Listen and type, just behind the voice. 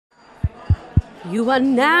You are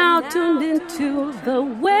now tuned into the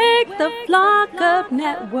Wake the Flock Up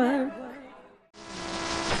Network.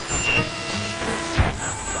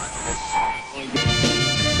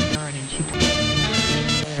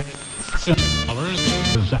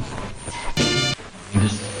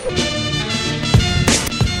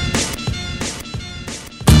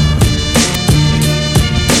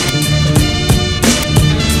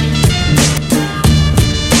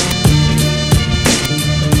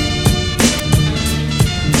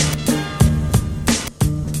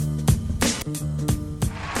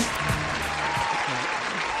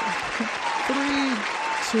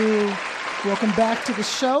 Welcome back to the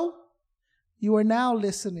show. You are now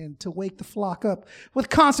listening to Wake the Flock Up with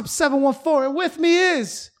Concept 714, and with me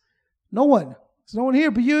is no one. There's no one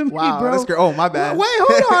here but you and me, bro. That's great. Oh, my bad. Wait,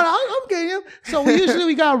 hold on. I'm getting him. So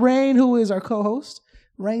we got Rain, who is our co-host.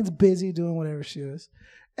 Rain's busy doing whatever she is.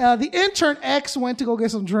 The intern X went to go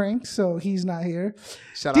get some drinks, so he's not here.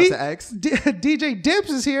 Shout out to X. DJ Dips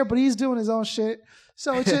is here, but he's doing his own shit.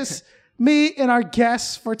 So it's just me and our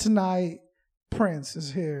guest for tonight. Prynce is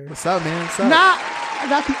here. What's up, man? What's up?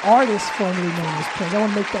 Not the artist formerly known as Prynce. I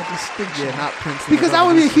want to make that distinction. Yeah, not Prynce. Because that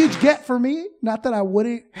would be a huge get for me. Not that I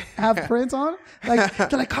wouldn't have Prynce on. Like,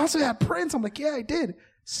 they're like, constantly had Prynce. I'm like, yeah, I did.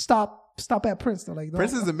 Stop at Prynce. They're like, no.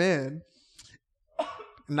 Prince is the man.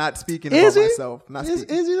 Not speaking about myself.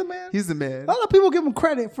 Is he the man? He's the man. A lot of people give him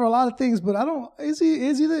credit for a lot of things, but I don't. Is he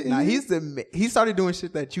he's the man. He started doing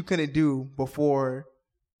shit that you couldn't do before.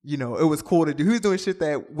 You know, it was cool to do. He was doing shit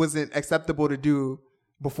that wasn't acceptable to do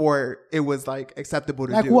before it was like acceptable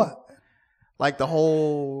to do. Like what? Like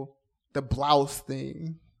the blouse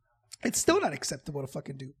thing. It's still not acceptable to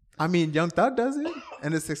fucking do. I mean, Young Thug does it,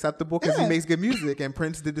 and it's acceptable because he makes good music, and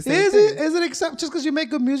Prynce did the same thing. Is it acceptable just because you make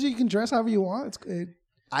good music, you can dress however you want? It's good.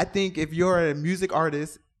 I think if you're a music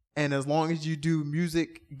artist, and as long as you do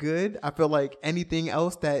music good, I feel like anything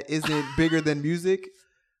else that isn't bigger than music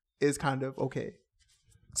is kind of okay.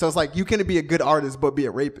 So it's like you can be a good artist but be a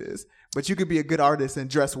rapist, but you could be a good artist and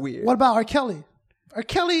dress weird. What about R. Kelly? R.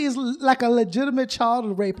 Kelly is like a legitimate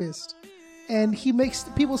child rapist, and he makes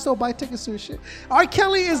people still buy tickets to his shit. R.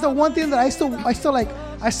 Kelly is the one thing that I still like.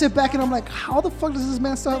 I sit back and I'm like, how the fuck does this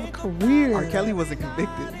man still have a career? R. Kelly wasn't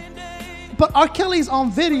convicted, but R. Kelly's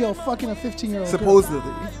on video fucking a 15-year-old supposedly.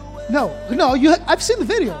 Girl. No, I've seen the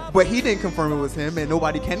video, but he didn't confirm it was him, and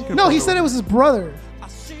nobody can confirm. No, he said it was his brother.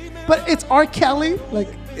 But it's R. Kelly. Like,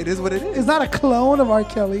 it is what it is. It's not a clone of R.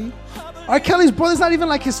 Kelly. R. Kelly's brother's not even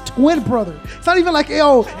like his twin brother. It's not even like,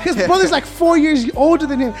 his brother's like 4 years older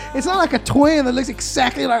than him. It's not like a twin that looks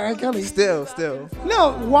exactly like R. Kelly. Still.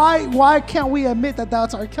 No, why can't we admit that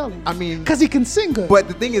that's R. Kelly? I mean, because he can sing good. But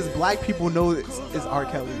the thing is, black people know it's R.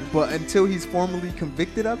 Kelly. But until he's formally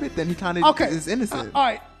convicted of it, then he kind of is innocent. All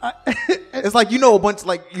right. It's like, a bunch,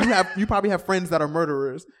 like you probably have friends that are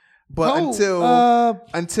murderers. But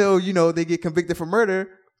until they get convicted for murder,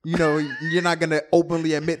 you're not gonna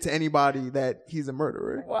openly admit to anybody that he's a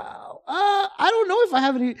murderer. Wow. I don't know if I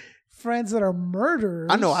have any friends that are murderers.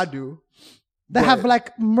 I know I do. That have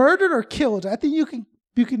like murdered or killed. I think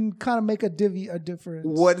you can kind of make a difference.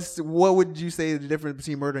 What would you say the difference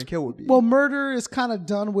between murder and kill would be? Well, murder is kind of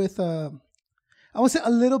done with I would say a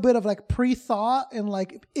little bit of like pre-thought and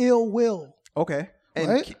like ill will. Okay.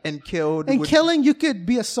 Right? And killed. And killing, you could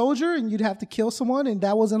be a soldier and you'd have to kill someone, and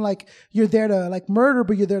that wasn't like you're there to like murder,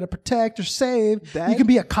 but you're there to protect or save. You could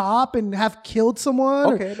be a cop and have killed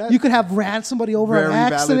someone. Okay, or you could have ran somebody over an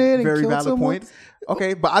accident and killed someone. Very valid points.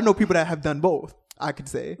 Okay, but I know people that have done both. I could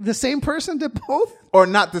say the same person did both, or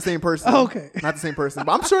not the same person. Okay, not the same person,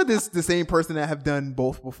 but I'm sure this the same person that have done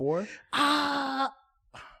both before.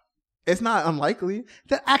 It's not unlikely.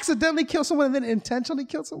 That accidentally kill someone and then intentionally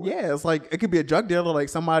kill someone? Yeah, it's like, it could be a drug dealer, like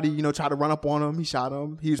somebody, tried to run up on him, he shot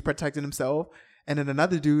him, he was protecting himself, and then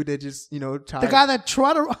another dude that just, tried... The guy that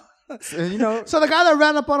tried to... So the guy that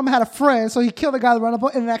ran up on him had a friend, so he killed the guy that ran up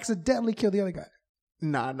on him and accidentally killed the other guy.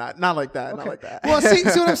 Nah, not like that. Okay. Not like that. Well, see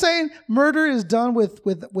what I'm saying? Murder is done with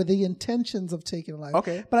the intentions of taking a life.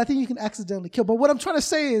 Okay. But I think you can accidentally kill. But what I'm trying to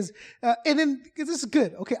say is, and then this is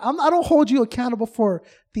good. Okay, I don't hold you accountable for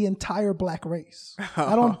the entire black race.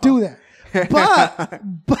 I don't do that.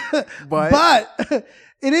 But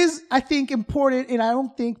it is, I think, important, and I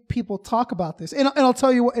don't think people talk about this. And I'll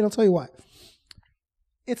tell you what. And I'll tell you why.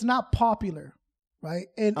 It's not popular. Right.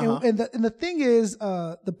 And the thing is,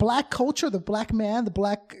 the black culture, the black man, the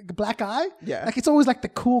black guy. Yeah. Like, it's always like the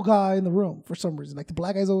cool guy in the room for some reason. Like, the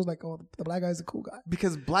black guy's always like, oh, the black guy's the cool guy.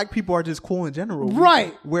 Because black people are just cool in general.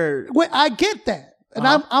 Right. Where I get that. And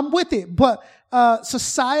I'm with it. But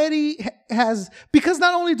society has, because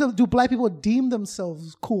not only do black people deem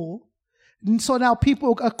themselves cool, And so now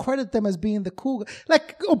people accredit them as being the cool guy.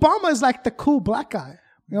 Like Obama is like the cool black guy.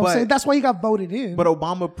 You know what I'm saying? That's why he got voted in. But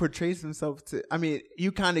Obama portrays himself to. I mean,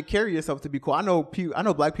 you kind of carry yourself to be cool. I know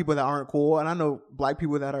black people that aren't cool, and I know black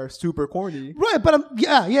people that are super corny. Right, but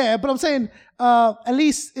but I'm saying at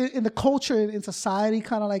least in the culture in society,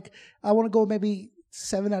 kind of like I want to go maybe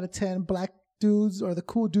 7 out of 10 black dudes or the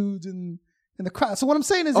cool dudes in the crowd. So what I'm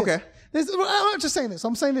saying is okay. I'm not just saying this.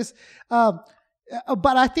 I'm saying this.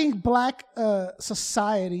 But I think black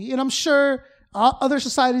society, and I'm sure other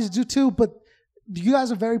societies do too, but you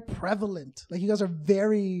guys are very prevalent. Like you guys are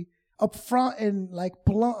very upfront and like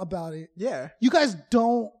blunt about it. Yeah. You guys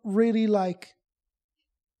don't really like.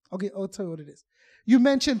 Okay, I'll tell you what it is. You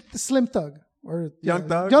mentioned the Slim Thug or Young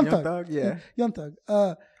Thug. Yeah. Young Thug.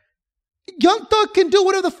 Young Thug can do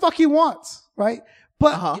whatever the fuck he wants, right?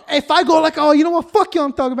 But if I go like, oh, you know what? Fuck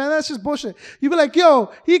Young Thug, man. That's just bullshit. You be like,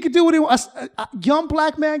 yo, he can do what he wants. A young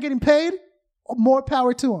black man getting paid, more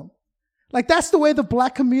power to him. Like, that's the way the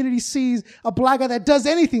black community sees a black guy that does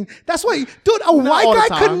anything. That's why, dude, a white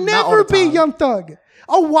guy could never be Young Thug.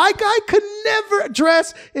 A white guy could never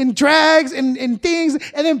dress in drags and things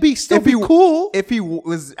and then be cool. If he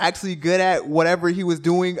was actually good at whatever he was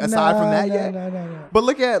doing aside from that, No. But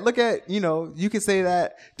look at, you can say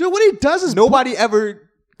that. Dude, what he does is nobody ever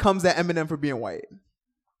comes at Eminem for being white.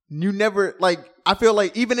 You never, I feel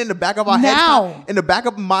like even in the back of our head, in the back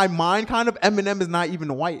of my mind, kind of, Eminem is not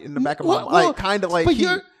even white in the back of my mind. Kind of like, but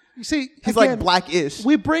he's again, like blackish.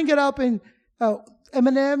 We bring it up in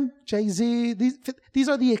Eminem, Jay-Z, these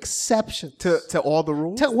are the exceptions. To all the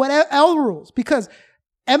rules? To whatever, all the rules. Because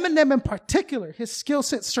Eminem in particular, his skill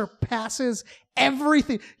set surpasses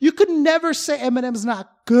everything. You could never say Eminem's not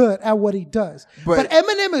good at what he does. But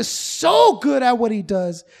Eminem is so good at what he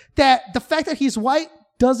does that the fact that he's white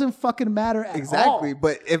doesn't fucking matter at all. Exactly.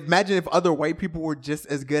 But imagine if other white people were just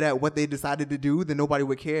as good at what they decided to do, then nobody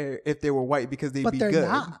would care if they were white because they'd be good. But they're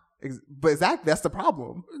not. But exactly, that's the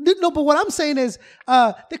problem. No, but what I'm saying is,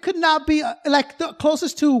 there could not be the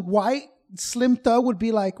closest to white Slim Thug would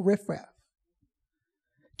be like Riff Raff.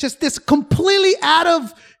 Just this completely out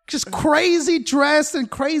of just crazy dress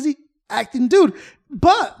and crazy acting dude.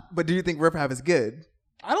 But do you think Riff Raff is good?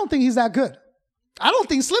 I don't think he's that good. I don't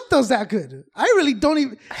think Slim Thug's that good. I really don't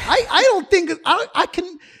even. I don't think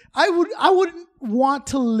I wouldn't want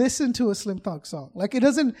to listen to a Slim Thug song. Like it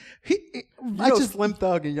doesn't. Slim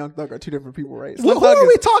Thug and Young Thug are two different people, right? Who are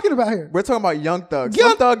we talking about here? We're talking about Young Thug.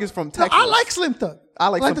 Slim Thug is from Texas. No, I like Slim Thug. I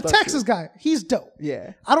like Slim the Thug Texas too. guy. He's dope.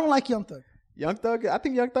 Yeah. I don't like Young Thug. Young Thug. I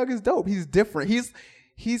think Young Thug is dope. He's different.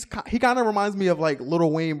 He kind of reminds me of like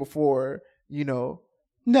Lil Wayne before, No,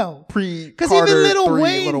 because even Lil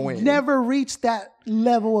Wayne never reached that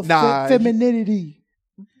level of femininity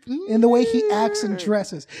in the way he acts and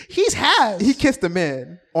dresses. He kissed a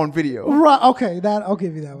man on video. Right? Okay, that I'll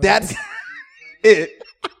give you that one. That's it.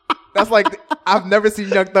 That's like I've never seen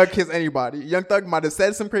Young Thug kiss anybody. Young Thug might have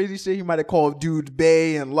said some crazy shit. He might have called dudes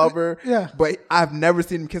bae and lover. Yeah, but I've never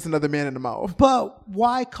seen him kiss another man in the mouth. But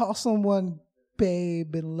why call someone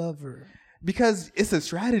babe and lover? Because it's a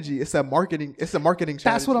strategy. It's a marketing strategy.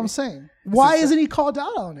 That's what I'm saying. Why isn't he called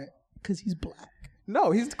out on it? Because he's black. No,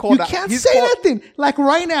 he's called out. You can't say nothing. Like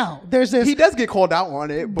right now, there's this. He does get called out on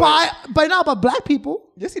it, but not by black people.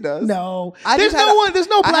 Yes, he does. No, there's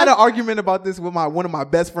no black. I had an argument about this with one of my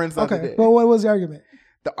best friends the other day. Well, what was the argument?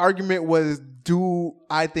 The argument was, do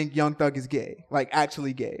I think Young Thug is gay? Like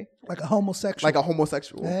actually gay? Like a homosexual? Like a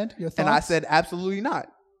homosexual. And your thoughts? And I said absolutely not.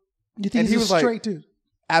 You think he's a straight dude?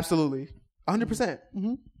 Absolutely. 100%.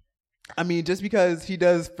 Mm-hmm. I mean, just because he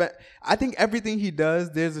does, I think everything he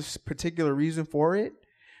does, there's a particular reason for it.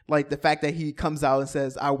 Like the fact that he comes out and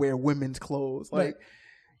says, I wear women's clothes. Like,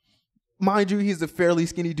 mind you, he's a fairly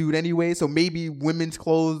skinny dude anyway, so maybe women's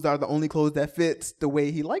clothes are the only clothes that fits the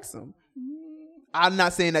way he likes them. I'm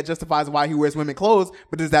not saying that justifies why he wears women's clothes,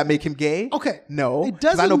 but does that make him gay? Okay. No. It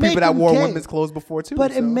doesn't. I know people that wore gay, women's clothes before too.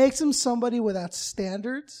 But it makes him somebody without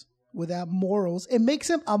standards. Without morals. It makes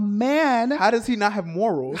him a man. How does he not have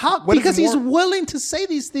morals? Because he's willing to say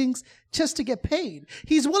these things just to get paid.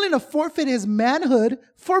 He's willing to forfeit his manhood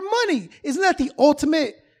for money. Isn't that the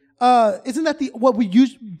ultimate, what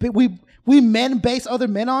we men base other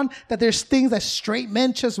men on? That there's things that straight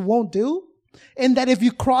men just won't do? And that if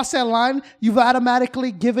you cross that line, you've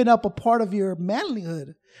automatically given up a part of your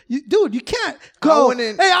manlyhood. Dude, you can't go,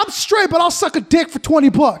 hey, I'm straight, but I'll suck a dick for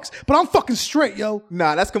 $20, but I'm fucking straight, yo.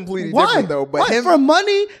 Nah, that's completely different though. But for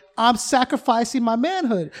money, I'm sacrificing my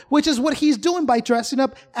manhood, which is what he's doing by dressing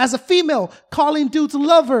up as a female, calling dudes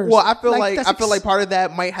lovers. Well, I feel like part of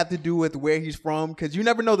that might have to do with where he's from, because you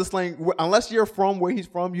never know the slang. Unless you're from where he's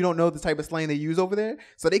from, you don't know the type of slang they use over there.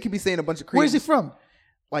 So they could be saying a bunch of crazy. Where's he from?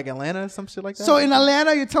 Like Atlanta, some shit like that. So in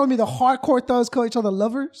Atlanta, you're telling me the hardcore thugs call each other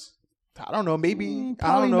lovers? I don't know. Maybe I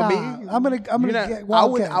Probably don't know. not. Maybe I'm gonna get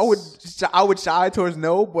wild guess. I would shy towards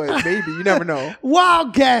no, but maybe you never know.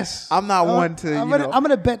 Wild guess. I'm not one to. I'm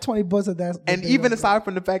gonna bet $20 at that. And even aside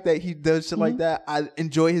from the fact that he does shit like that, I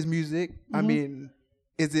enjoy his music. I mean,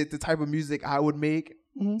 is it the type of music I would make?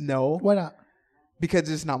 No. Why not?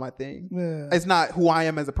 Because it's not my thing. Yeah. It's not who I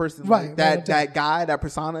am as a person. Right. Like that guy, that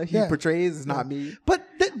persona he portrays is not me. But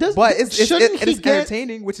it's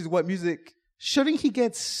entertaining, which is what music. Shouldn't he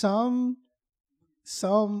get some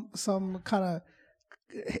kind of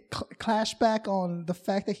clashback on the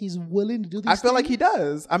fact that he's willing to do these I feel things? like he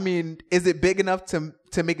does. I mean, is it big enough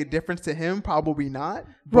to make a difference to him? Probably not.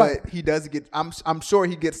 But Right. he does get. I'm sure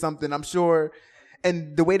he gets something. I'm sure.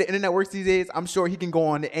 And the way the internet works these days, I'm sure he can go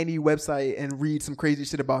on any website and read some crazy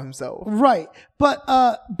shit about himself. Right. But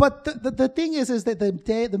the thing is that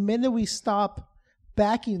the minute we stop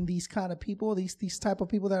backing these kind of people, these type of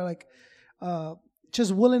people that are like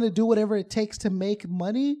just willing to do whatever it takes to make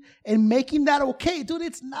money and making that okay, dude,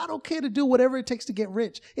 it's not okay to do whatever it takes to get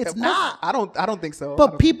rich. It's not. I don't think so.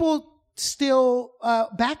 But people still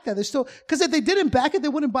back that. They're still, because if they didn't back it, they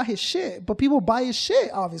wouldn't buy his shit. But people buy his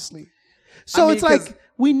shit, obviously. So it's like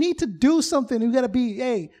we need to do something. We got to be,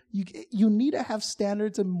 hey, you need to have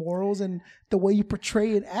standards and morals and the way you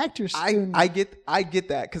portray and act your student. I get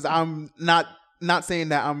that, because I'm not saying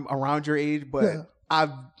that I'm around your age, but I've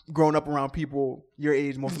grown up around people your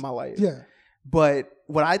age most of my life. Yeah. But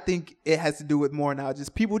what I think it has to do with more now,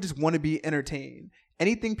 just people just want to be entertained.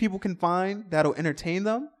 Anything people can find that'll entertain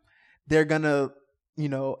them, they're gonna,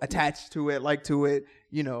 attach to it, like to it,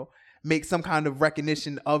 make some kind of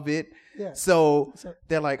recognition of it. Yeah. So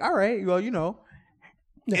they're like, all right, well,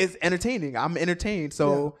 it's entertaining. I'm entertained.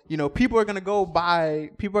 So, people are gonna go buy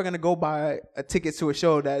a ticket to a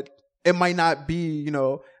show that it might not be,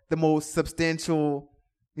 the most substantial,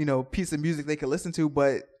 piece of music they could listen to,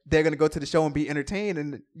 but they're gonna go to the show and be entertained,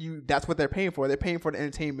 and that's what they're paying for. They're paying for the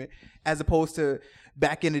entertainment, as opposed to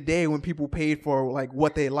back in the day when people paid for like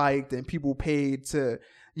what they liked, and people paid to,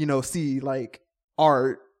 see like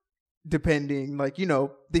art. Depending, like, the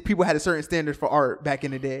people had a certain standard for art back in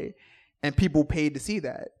the day, and people paid to see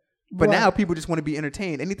that. But now people just want to be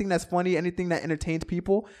entertained. Anything that's funny, anything that entertains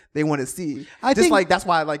people, they want to see. That's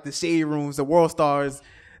why I like the shade rooms, the world stars,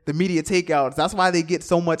 the media takeouts. That's why they get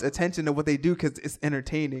so much attention to what they do, because it's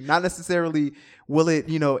entertaining. Not necessarily will it,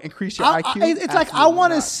 increase your IQ. It's like, I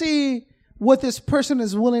want to see what this person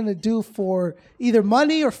is willing to do for either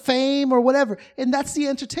money or fame or whatever. And that's the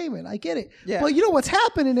entertainment. I get it. Yeah. But what's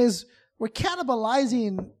happening is we're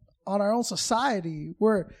cannibalizing on our own society.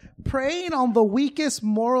 We're preying on the weakest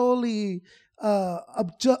morally to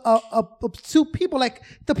people. Like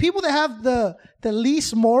the people that have the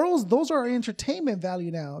least morals, those are entertainment value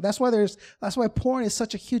now. That's why porn is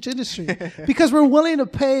such a huge industry. Because we're willing to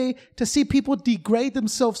pay to see people degrade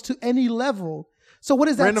themselves to any level. So what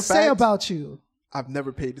does that say about you? I've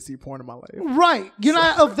never paid to see porn in my life. Right. You're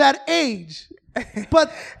not of that age.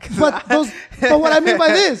 But what I mean by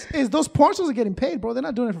this is those porn stars are getting paid, bro. They're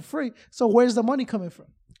not doing it for free. So where's the money coming from?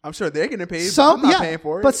 I'm sure they're getting paid, but I'm not paying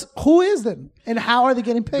for it. But who is them? And how are they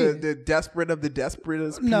getting paid? The desperate of the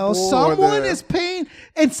desperatest people. No, someone is paying,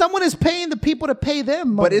 and someone is paying the people to pay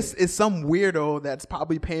them money. But it's some weirdo that's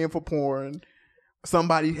probably paying for porn.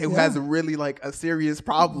 Somebody who has a really like a serious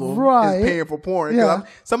problem is paying for porn. Yeah.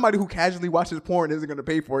 Somebody who casually watches porn isn't going to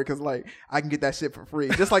pay for it, because like I can get that shit for free.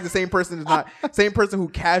 Just like the same person who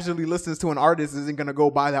casually listens to an artist isn't going to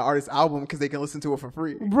go buy that artist's album because they can listen to it for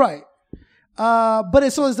free. Right. But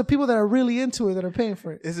it's the people that are really into it that are paying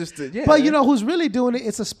for it. It's just But who's really doing it?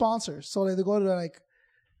 It's a sponsor. So they go to like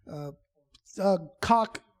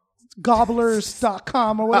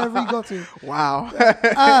cockgobblers.com or whatever you go to. Wow.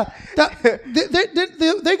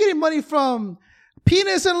 They're getting money from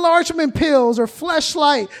penis enlargement pills or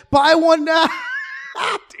Fleshlight. Buy one now.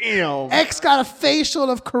 Damn. X got a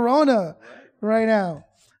facial of Corona right now.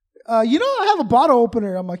 I have a bottle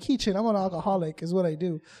opener on my keychain. I'm an alcoholic, is what I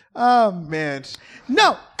do. Man.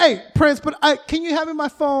 No. Hey, Prynce, but can you have me my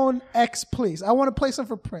phone X, please? I want to play some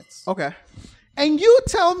for Prynce. Okay. And you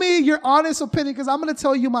tell me your honest opinion, because I'm going to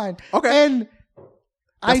tell you mine. Okay. And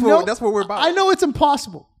That's what we're about. I know it's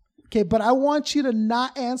impossible. Okay, but I want you to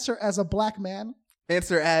not answer as a black man.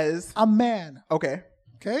 Answer as a man. Okay.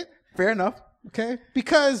 Okay. Fair enough. Okay.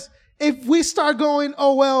 Because if we start going,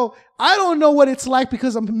 oh well, I don't know what it's like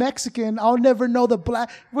because I'm Mexican. I'll never know the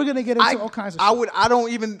black. We're gonna get into all kinds of shit. I don't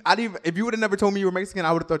even. If you would have never told me you were Mexican,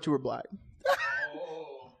 I would have thought you were black.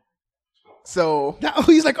 So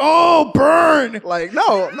he's like, oh, burn. Like,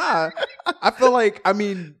 no, nah. I feel like, I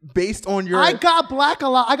mean, based on your, I got black a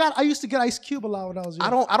lot. I used to get Ice Cube a lot when I was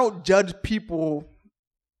young. I don't judge people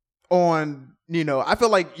on, I feel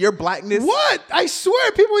like your blackness. What? I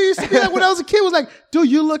swear, people used to be like when I was a kid was like, dude,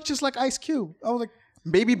 you look just like Ice Cube. I was like,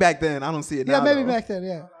 maybe back then. I don't see it now. Yeah, maybe though. back then.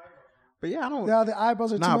 Yeah. But yeah, I don't. Now the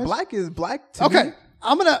eyebrows are too much. Black is black to okay. me.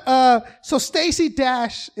 I'm gonna. So Stacey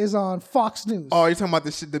Dash is on Fox News. Oh, you're talking about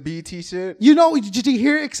the BET shit? Did you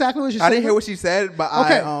hear exactly what she said? I didn't hear what she said, but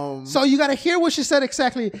okay. So you got to hear what she said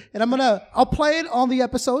exactly, and I'll play it on the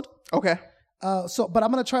episode. Okay. But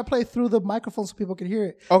I'm gonna try to play through the microphone so people can hear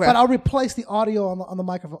it. Okay. But I'll replace the audio on the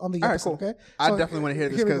microphone on the episode. All right, cool. Okay. I So, definitely want to hear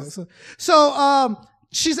this because.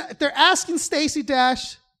 They're asking Stacey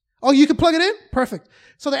Dash. Oh, you can plug it in? Perfect.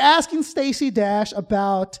 So they're asking Stacey Dash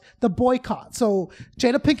about the boycott. So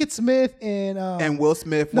Jada Pinkett Smith and Will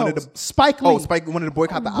Smith wanted to Spike Lee. Oh, Spike wanted to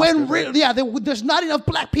boycott the Oscars. There's not enough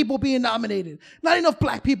black people being nominated. Not enough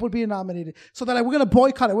black people being nominated. So they're like, we're gonna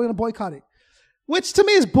boycott it. We're gonna boycott it. Which to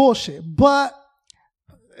me is bullshit. But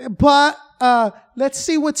let's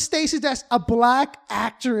see what Stacey Dash, a black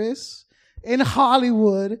actress in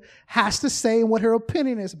Hollywood, has to say and what her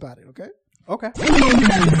opinion is about it. Okay.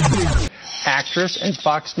 Actress and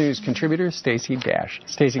Fox News contributor Stacey Dash.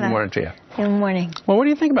 Stacey, good morning to you. Good morning. Well, what do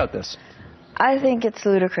you think about this? I think it's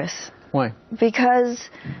ludicrous. Why? Because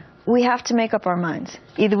we have to make up our minds.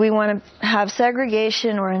 Either we want to have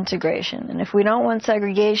segregation or integration. And if we don't want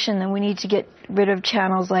segregation, then we need to get rid of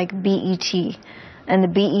channels like BET and the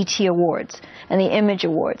BET Awards and the Image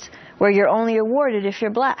Awards, where you're only awarded if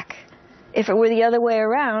you're black. If it were the other way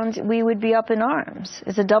around, we would be up in arms.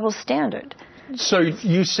 It's a double standard. So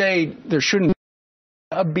you say there shouldn't be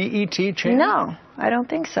a BET channel? No, I don't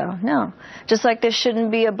think so, no. Just like there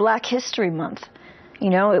shouldn't be a Black History Month.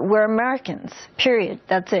 We're Americans, period.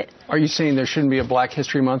 That's it. Are you saying there shouldn't be a Black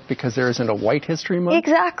History Month because there isn't a White History Month?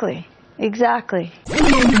 Exactly.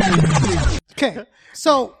 Okay,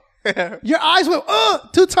 so your eyes went,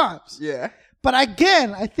 2 times. Yeah. But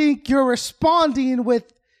again, I think you're responding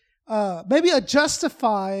with maybe a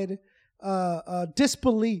justified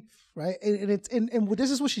disbelief, right? And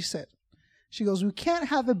this is what she said. She goes, we can't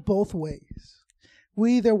have it both ways.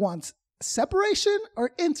 We either want separation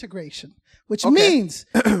or integration, which means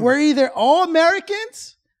we're either all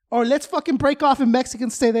Americans or let's fucking break off and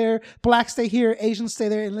Mexicans stay there, blacks stay here, Asians stay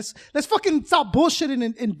there, and let's fucking stop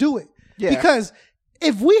bullshitting and do it. Yeah. Because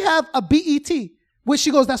if we have a BET, which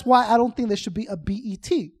she goes, that's why I don't think there should be a BET.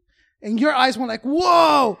 And your eyes went like,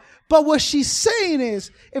 whoa. But what she's saying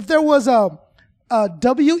is, if there was a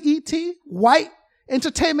WET, white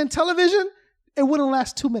entertainment television, it wouldn't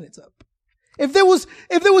last 2 minutes up. If there was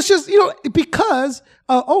just, because,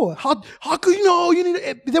 how could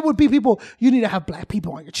there would be people, you need to have black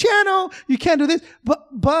people on your channel. You can't do this.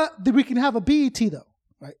 But we can have a BET though,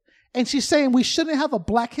 right? And she's saying we shouldn't have a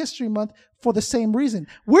Black History Month for the same reason.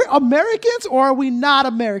 We're Americans or are we not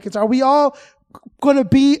Americans? Are we all going to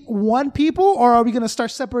be one people or are we going to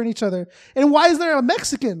start separating each other? And why is there a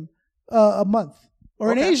Mexican a month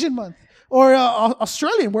or an Asian month or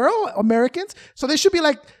Australian? We're all Americans. So they should be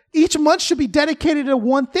like, each month should be dedicated to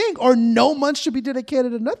one thing or no month should be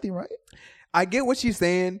dedicated to nothing, right? I get what she's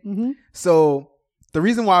saying. Mm-hmm. So the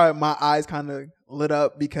reason why my eyes kind of lit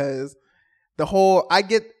up because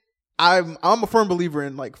I'm a firm believer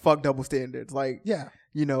in like fuck double standards. Like, I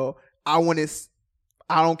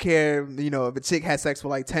don't care, if a chick has sex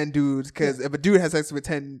with like 10 dudes, because if a dude has sex with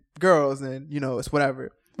 10 girls, then, it's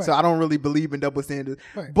whatever. Right. So I don't really believe in double standards.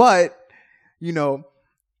 Right. But,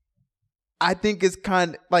 I think it's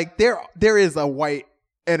kind of like there is a white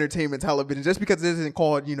entertainment television. Just because it isn't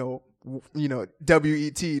called, WET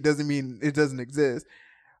doesn't mean it doesn't exist.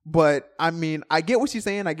 But I mean, I get what she's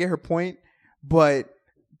saying. I get her point. But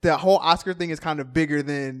the whole Oscar thing is kind of bigger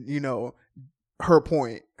than, her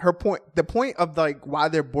point. The point of like why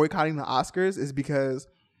they're boycotting the Oscars is because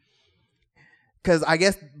I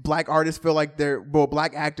guess black artists feel like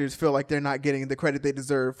black actors feel like they're not getting the credit they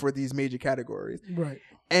deserve for these major categories. Right.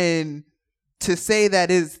 And to say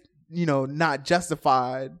that is, not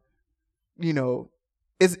justified,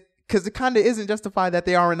 is because it kind of isn't justified that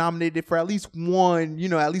they aren't nominated for at least one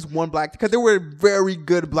black, because there were very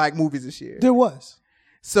good black movies this year. There was.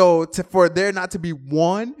 So for there not to be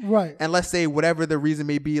one, right? And let's say whatever the reason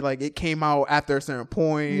may be, like it came out after a certain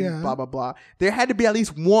point, blah blah blah. There had to be at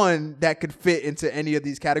least one that could fit into any of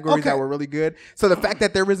these categories that were really good. So the fact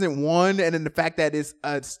that there isn't one, and then the fact that it's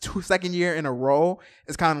second year in a row,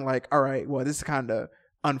 is kind of like, all right, well, this is kind of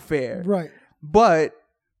unfair, right? But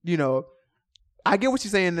I get what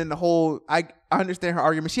she's saying. And I understand her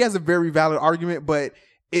argument. She has a very valid argument, but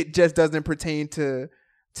it just doesn't pertain to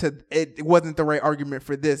it wasn't the right argument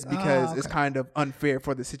for this because it's kind of unfair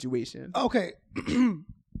for the situation. Okay.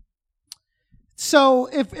 So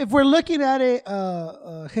if we're looking at it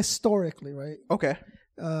historically, right? Okay.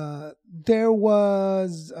 There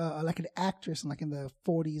was like an actress like in the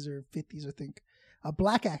 40s or 50s, I think, a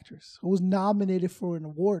black actress who was nominated for an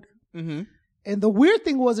award. Mm-hmm. And the weird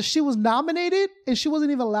thing was that she was nominated and she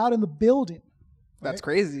wasn't even allowed in the building. That's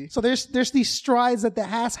crazy. So there's these strides that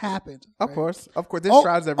has happened. Of course. There's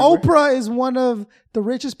strides everywhere. Oprah is one of the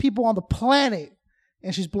richest people on the planet,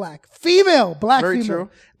 and she's black, black Very female. True.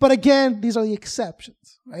 But again, these are the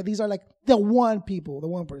exceptions, right? These are like the one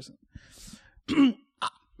person.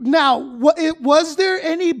 Now, was there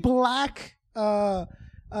any black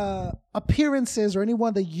appearances or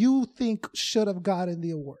anyone that you think should have gotten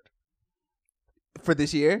the award? For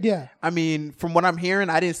this year? Yeah. I mean, from what I'm hearing,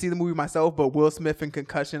 I didn't see the movie myself, but Will Smith in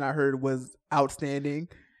Concussion, I heard, was outstanding.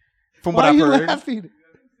 From what I've heard. Laughing?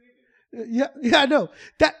 Yeah, I know.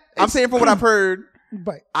 I'm saying from what I've heard,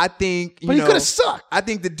 right. I think, but he could have sucked. I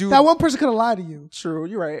think the dude. That one person could have lied to you. True,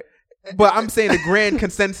 you're right. But I'm saying the grand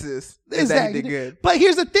consensus is that he did good. But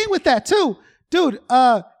here's the thing with that too. Dude,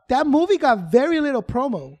 that movie got very little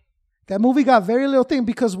promo. That movie got very little thing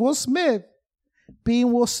because Will Smith,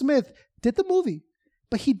 being Will Smith, did the movie,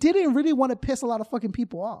 but he didn't really want to piss a lot of fucking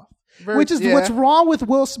people off, which is what's wrong with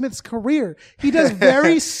Will Smith's career. He does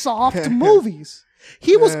very soft movies.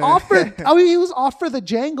 He was offered the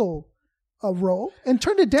Django role and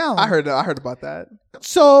turned it down. I heard about that.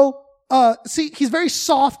 So, he's very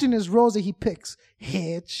soft in his roles that he picks.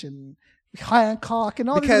 Hitch and Hancock and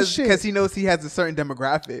all this shit. Because he knows he has a certain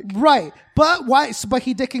demographic. Right. But why? But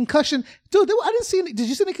he did Concussion. Dude, I didn't see any. Did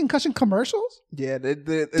you see any Concussion commercials? Yeah. The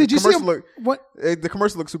did you commercial see the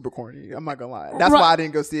commercial looked super corny. I'm not going to lie. That's why I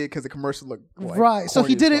didn't go see it, because the commercial looked right. So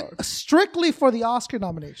he did it strictly for the Oscar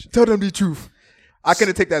nomination. Tell them the truth. I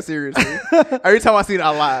couldn't take that seriously. Every time I see it,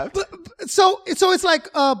 I laughed. So it's like,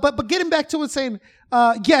 but getting back to it, saying,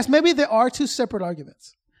 yes, maybe there are two separate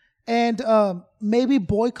arguments. And maybe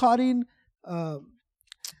boycotting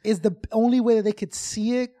is the only way that they could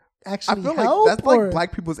see it actually help. I feel like that's like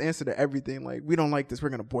black people's answer to everything. Like, we don't like this, we're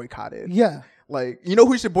going to boycott it. Yeah. Like, you know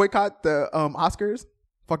who should boycott the Oscars?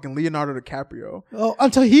 Fucking Leonardo DiCaprio. Oh,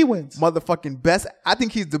 until he wins. Motherfucking best. I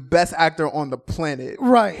think he's the best actor on the planet.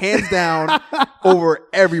 Right. Hands down over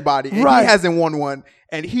everybody. And he hasn't won one.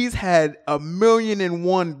 And he's had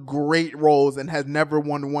 1,000,001 great roles and has never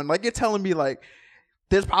won one. Like, you're telling me, like,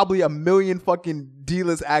 there's probably 1,000,000 fucking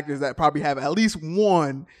D-list actors that probably have at least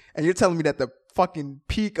one. And you're telling me that the fucking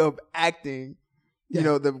peak of acting, you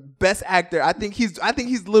know, the best actor, I think he's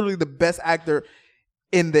literally the best actor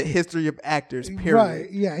in the history of actors, period.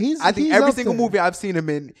 Right, yeah. I think every single movie I've seen him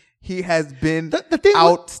in, he has been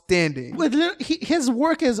outstanding. His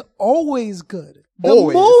work is always good. The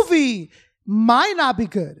movie might not be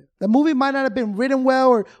good. The movie might not have been written well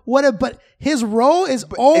or whatever, but his role is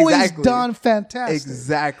always done fantastic.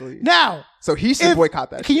 Exactly. Now, so he should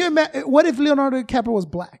boycott that. Can you imagine? What if Leonardo DiCaprio was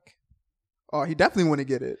black? Oh, he definitely wouldn't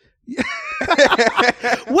get it.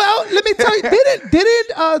 Well, let me tell you,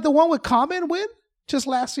 didn't the one with Common win just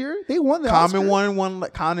last year? They won the Common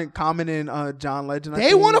Oscar. Common and John Legend.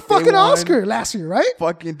 They won a fucking Oscar last year, right?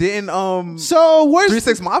 Fucking didn't So where's 3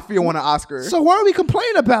 6 Mafia won an Oscar? So what are we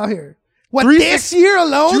complaining about here? What, this year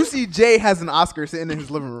alone? Juicy J has an Oscar sitting in his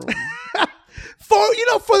living room. for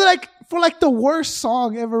the worst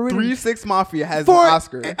song ever written. 3 6 Mafia has an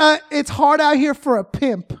Oscar. It's hard out here for a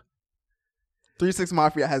pimp. 3 6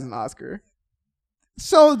 Mafia has an Oscar.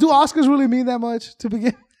 So do Oscars really mean that much to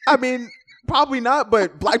begin? I mean, probably not,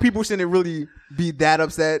 but black people shouldn't really be that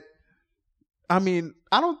upset. I mean,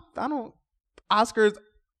 I don't Oscars,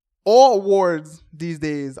 all awards these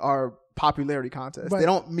days are popularity contests. Right. They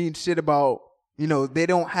don't mean shit about, they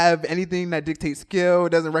don't have anything that dictates skill. It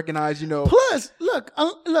doesn't recognize, Plus, look,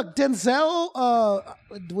 Denzel,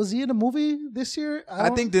 was he in a movie this year? I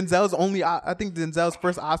think Denzel's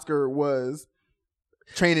first Oscar was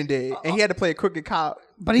Training Day, and he had to play a crooked cop.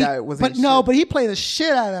 But he played the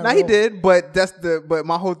shit out of that. He did, but but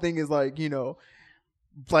my whole thing is like,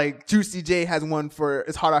 like Juicy J has one for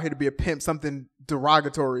It's Hard Out Here to Be a Pimp, something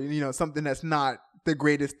derogatory, something that's not the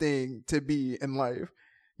greatest thing to be in life.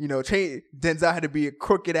 You know, Denzel had to be a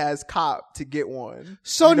crooked ass cop to get one.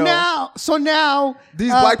 So now these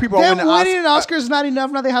black people are winning an Oscar is not enough.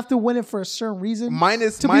 Now they have to win it for a certain reason.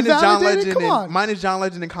 Minus John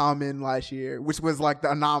Legend and Common last year, which was like the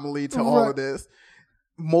anomaly to all of this.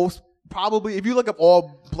 Most probably, if you look up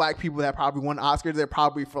all black people that probably won Oscars, they're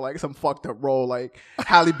probably for like some fucked up role. Like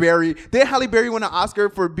Halle Berry. They had Halle Berry win an Oscar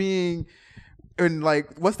for being in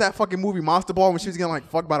like, what's that fucking movie, Monster Ball, when she was getting like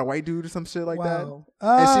fucked by a white dude or some shit like that.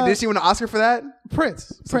 And did she win an Oscar for that?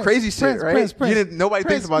 Prince. Some crazy shit, right? Prince. Nobody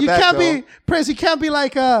thinks about you that. Can't though. Prince. You can't be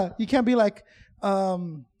like,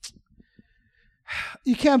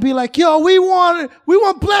 yo, we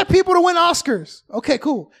want black people to win Oscars. Okay,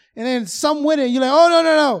 cool. And then some win it. You're like, oh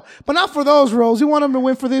no, but not for those roles. We want them to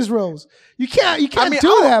win for these roles. You can't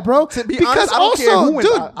do that, bro. To be honest, I don't care who wins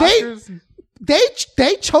Oscars.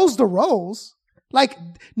 They chose the roles. Like,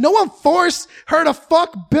 no one forced her to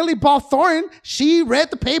fuck Billy Bob Thornton. She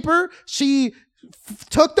read the paper. She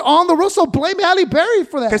took on the role. So blame Halle Berry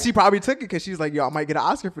for that. Because she probably took it because she's like, yo, I might get an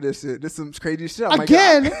Oscar for this shit. This is some crazy shit.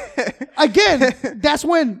 Again, that's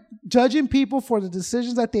when judging people for the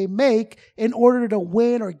decisions that they make in order to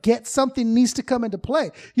win or get something needs to come into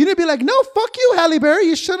play. You need to be like, no, fuck you, Halle Berry.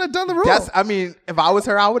 You shouldn't have done the role. If I was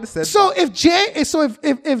her, I would have said so.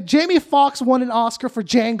 If Jamie Foxx won an Oscar for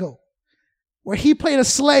Django, where he played a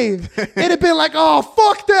slave, it'd have been like, oh,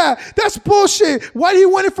 fuck that. That's bullshit. Why do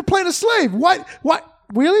you win it for playing a slave? What?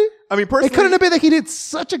 Really? I mean, personally, it couldn't have been that he did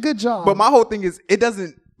such a good job. But my whole thing is,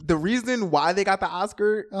 the reason why they got the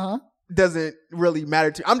Oscar doesn't really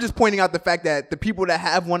matter to. I'm just pointing out the fact that the people that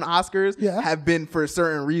have won Oscars have been for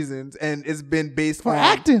certain reasons, and it's been based on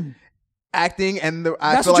acting, and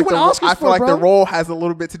I feel like the role has a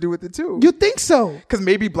little bit to do with it too. You think so? Because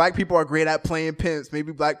maybe black people are great at playing pimps.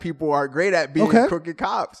 Maybe black people are great at being crooked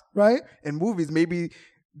cops, right? In movies, maybe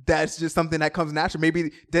that's just something that comes natural.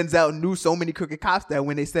 Maybe Denzel knew so many crooked cops that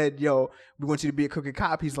when they said, "Yo, we want you to be a crooked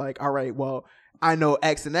cop," he's like, "All right, well, I know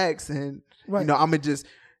X and X, and I'm gonna just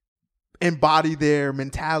embody their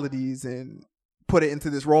mentalities and put it into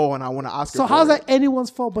this role, and I want an Oscar." So how's that anyone's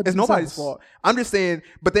fault? But it's nobody's fault. I'm just saying.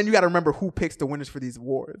 But then you got to remember who picks the winners for these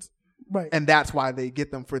awards, right? And that's why they get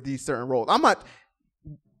them for these certain roles. I'm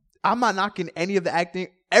not knocking any of the acting.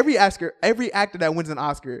 Every actor that wins an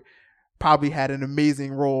Oscar probably had an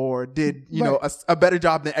amazing role or did a better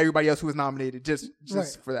job than everybody else who was nominated just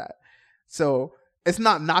for that. So it's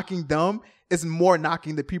not knocking them. It's more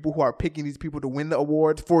knocking the people who are picking these people to win the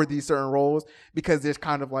awards for these certain roles, because there's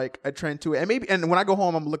kind of like a trend to it. And when I go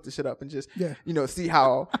home, I'm gonna look this shit up and just see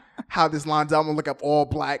how this lines up. I'm gonna look up all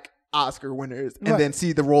black Oscar winners and then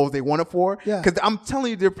see the roles they won it for. Because I'm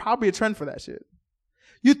telling you, there's probably a trend for that shit.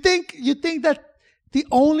 You think that the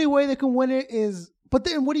only way they can win it is? But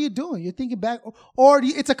then what are you doing? You're thinking back, or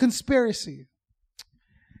it's a conspiracy?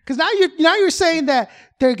 Because now you're saying that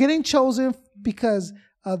they're getting chosen because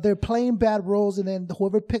they're playing bad roles, and then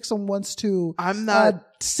whoever picks them wants to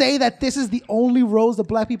say that this is the only roles that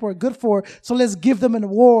black people are good for, so let's give them an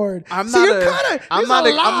award. I'm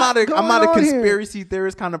not a conspiracy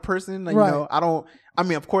theorist kind of person. Like,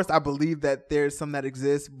 of course I believe that there's some that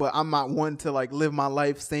exists, but I'm not one to like live my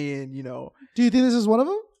life saying, Do you think this is one of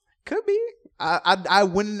them? Could be. I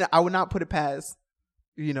would not put it past,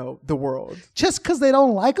 the world. Just because they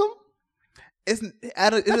don't like them? That's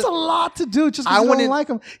a lot to do just because you don't like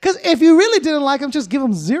them. Because if you really didn't like them, just give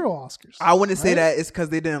them 0 Oscars. I wouldn't say that it's because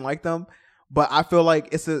they didn't like them, but I feel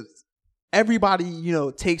like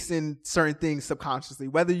everybody, takes in certain things subconsciously,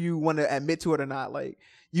 whether you want to admit to it or not. Like,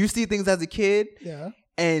 you see things as a kid,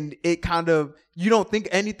 and it kind of, you don't think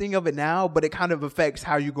anything of it now, but it kind of affects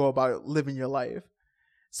how you go about living your life.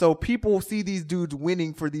 So people see these dudes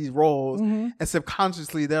winning for these roles, and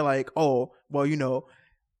subconsciously they're like, oh, well,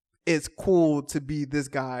 it's cool to be this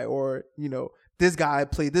guy, or, this guy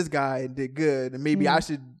played this guy and did good, and maybe I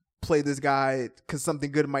should play this guy because something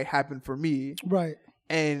good might happen for me. Right.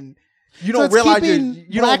 And you don't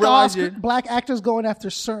realize black actors going after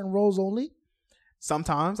certain roles only.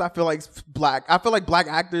 Sometimes I feel like black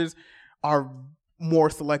actors are more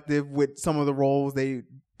selective with some of the roles they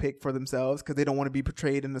pick for themselves because they don't want to be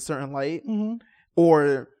portrayed in a certain light,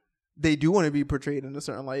 or they do want to be portrayed in a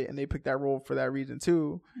certain light and they pick that role for that reason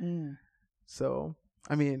too. So,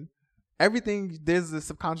 I mean, everything, there's a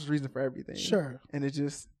subconscious reason for everything. Sure. And it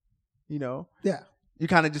just, you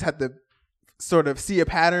kind of just have to sort of see a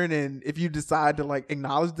pattern, and if you decide to like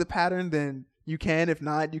acknowledge the pattern, then you can. If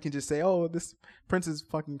not, you can just say, oh, this Prynce is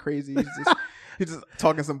fucking crazy. He's just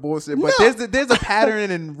talking some bullshit. But there's a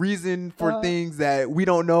pattern and reason for things that we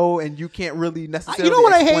don't know, and you can't really necessarily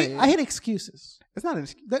explain. I hate excuses. It's not an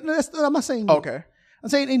excuse. I'm not saying okay. I'm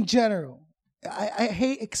saying in general. I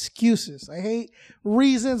hate excuses. I hate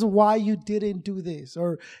reasons why you didn't do this.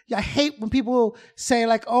 Or I hate when people say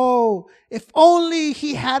like, oh, if only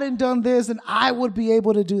he hadn't done this, then I would be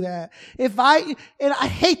able to do that. And I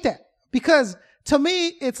hate that because to me,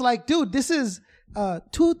 it's like, dude, this is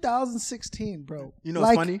 2016, bro. You know what's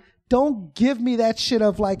like, funny? Don't give me that shit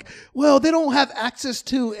of like, well, they don't have access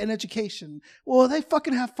to an education. Well, they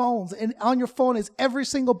fucking have phones, and on your phone is every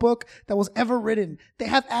single book that was ever written. They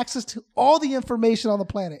have access to all the information on the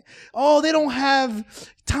planet. Oh, they don't have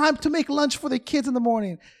time to make lunch for their kids in the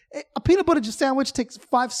morning. A peanut butter sandwich takes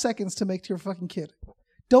 5 seconds to make to your fucking kid.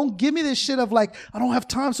 Don't give me this shit of like, I don't have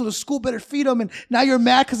time, so the school better feed them. And now you're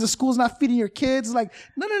mad because the school's not feeding your kids. Like,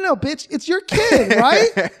 no, bitch. It's your kid,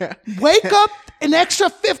 right? Wake up an extra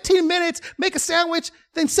 15 minutes, make a sandwich,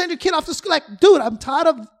 then send your kid off to school. Like, dude, I'm tired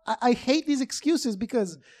of, I hate these excuses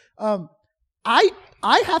because I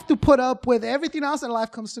have to put up with everything else in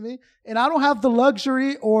life comes to me. And I don't have the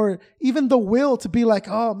luxury or even the will to be like,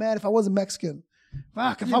 oh man, if I wasn't Mexican.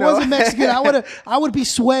 Fuck, if I wasn't Mexican, I would be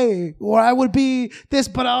sway or I would be this,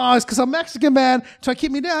 but it's because I'm Mexican, man. Try to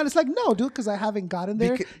keep me down. It's like, no, dude, because I haven't gotten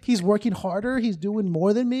there. He's working harder. He's doing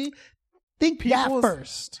more than me. Think that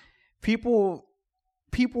first. People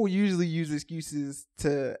usually use excuses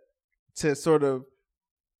to sort of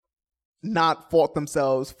not fault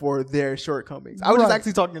themselves for their shortcomings. I was just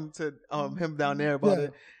actually talking to him down there about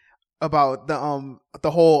it. About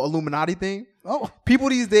the whole Illuminati thing. Oh, people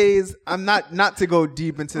these days, I'm not to go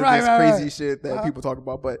deep into this crazy shit that people talk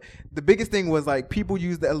about, but the biggest thing was like people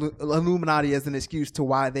use the Illuminati as an excuse to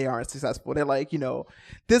why they aren't successful. They're like,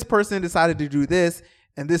 this person decided to do this,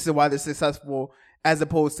 and this is why they're successful, as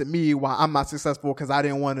opposed to me, why I'm not successful because I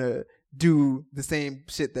didn't want to do the same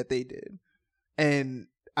shit that they did. And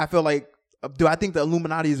I feel like, do I think the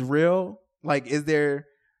Illuminati is real? Like, is there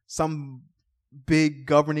some big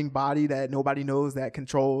governing body that nobody knows that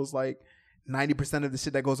controls like 90% of the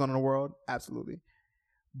shit that goes on in the world? Absolutely.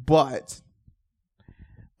 But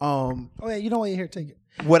you know what, you're here, take it.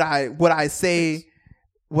 Would I say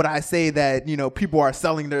that people are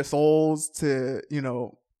selling their souls to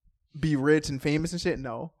be rich and famous and shit?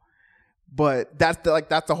 No. But that's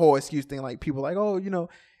the whole excuse thing. Like people like, oh,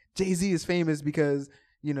 Jay-Z is famous because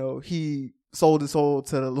he sold his soul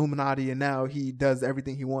to the Illuminati and now he does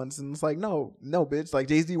everything he wants. And it's like, no, bitch. Like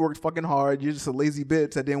Jay-Z worked fucking hard. You're just a lazy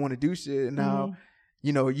bitch that didn't want to do shit. And now,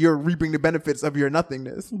 you're reaping the benefits of your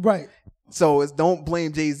nothingness. Right. So don't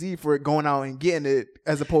blame Jay-Z for going out and getting it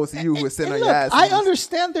as opposed to you who is sitting on your ass. I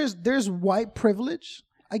understand there's white privilege.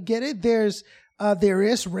 I get it. There is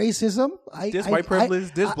racism. There's white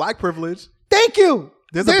privilege. There's black privilege. Thank you.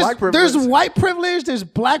 There's black privilege. There's white privilege. There's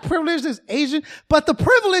black privilege. There's Asian. But the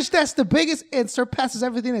privilege that's the biggest and surpasses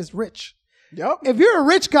everything is rich. Yep. If you're a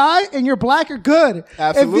rich guy and you're black, you're good.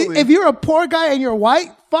 Absolutely. If you're a poor guy and you're white,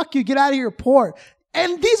 fuck you. Get out of here, poor.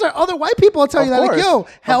 And these are other white people. I'll tell you that. Like, yo,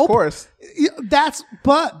 help. Of course.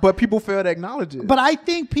 But people fail to acknowledge it. But I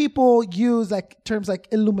think people use like terms like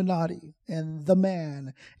Illuminati and the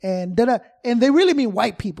man and they really mean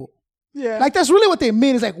white people. Yeah. Like that's really what they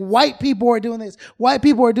mean. It's like white people are doing this. White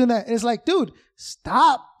people are doing that. And it's like, dude,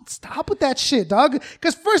 stop with that shit, dog.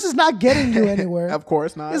 Because first, it's not getting you anywhere. Of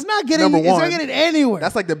course not. It's not getting it's not getting anywhere.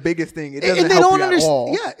 That's like the biggest thing. It doesn't help you at all.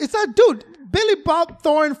 Yeah, it's not, dude. Billy Bob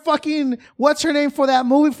Thornton fucking what's her name for that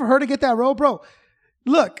movie for her to get that role, bro.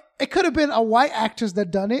 Look, it could have been a white actress that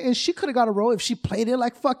done it, and she could have got a role if she played it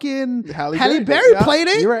like fucking Halle Berry played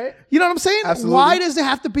it. You're right. You know what I'm saying? Absolutely. Why does it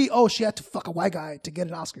have to be, she had to fuck a white guy to get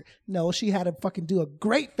an Oscar? No, she had to fucking do a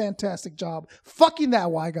great, fantastic job fucking that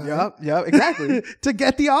white guy. Yep, exactly. To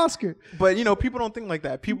get the Oscar. But, people don't think like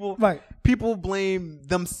that. People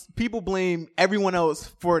blame everyone else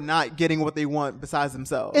for not getting what they want besides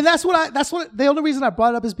themselves. And the only reason I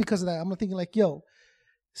brought it up is because of that. I'm thinking like,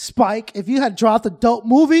 Spike, if you had dropped a dope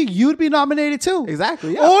movie, you'd be nominated too.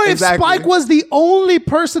 Exactly. Yeah, or if Spike was the only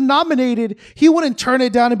person nominated, he wouldn't turn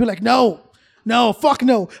it down and be like, no, fuck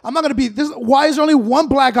no. I'm not going to be this. Why is there only one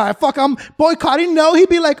black guy? Fuck, I'm boycotting. No, he'd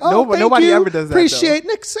be like, thank nobody you. Ever does that. Appreciate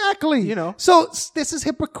it. Exactly. So this is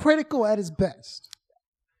hypocritical at its best.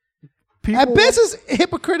 At best, it's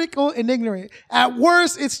hypocritical and ignorant. At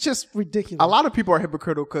worst, it's just ridiculous. A lot of people are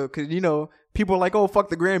hypocritical because, people are like, oh, fuck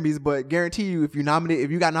the Grammys, but guarantee you, if you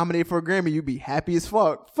got nominated for a Grammy, you'd be happy as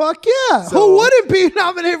fuck. Fuck yeah. So, who wouldn't be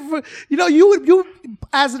nominated for, you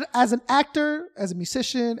as an actor, as a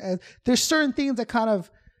musician, there's certain things that kind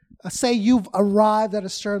of say you've arrived at a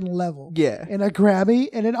certain level. Yeah. In a Grammy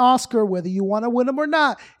and an Oscar, whether you want to win them or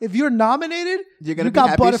not. If you're nominated, you're gonna you be got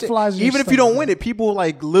happy butterflies. Even if you don't win it, people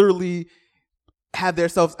like literally have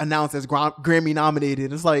themselves announced as Grammy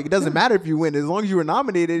nominated. It's like, it doesn't matter if you win. As long as you were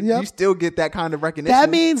nominated, you still get that kind of recognition. That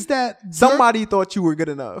means that somebody thought you were good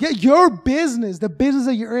enough. Yeah, your business, the business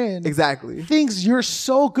that you're in, exactly, thinks you're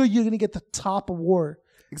so good you're going to get the top award.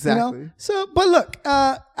 Exactly. You know? So, but look,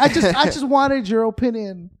 I just wanted your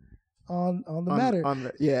opinion on the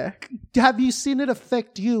matter. Yeah. Have you seen it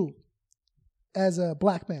affect you as a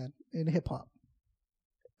black man in hip hop?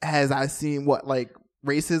 Has I seen what, like,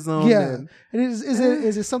 racism? Yeah. And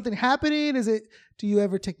is it something happening? Do you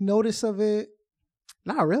ever take notice of it?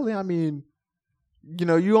 Not really. I mean,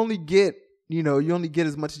 you only get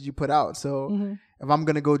as much as you put out. So if I'm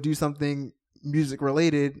going to go do something music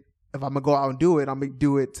related, if I'm going to go out and do it, I'm going to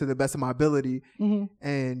do it to the best of my ability.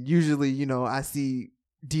 And usually, I see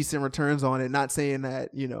decent returns on it. Not saying that,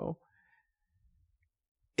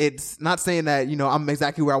 it's not saying that, I'm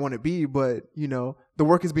exactly where I want to be, but, the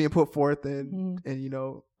work is being put forth and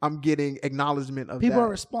I'm getting acknowledgement of people that. are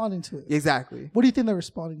responding to it. Exactly. What do you think they're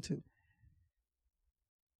responding to?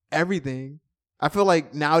 Everything. I feel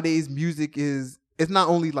like nowadays it's not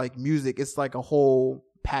only like music, it's like a whole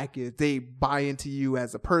package. They buy into you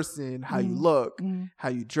as a person, how you look, how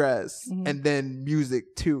you dress, and then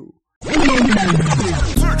music too.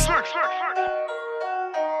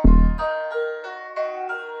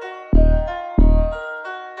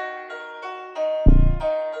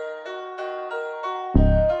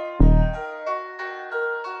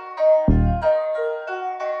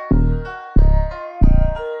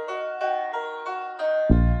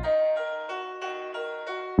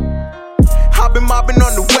 I've been mobbing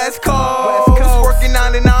on the West Coast. Working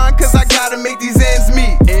 9 to 9 cause I gotta make these ends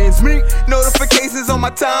meet. Notifications on my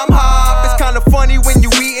time hop. It's kinda funny when you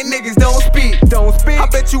eat and niggas don't speak. I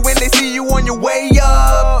bet you when they see you on your way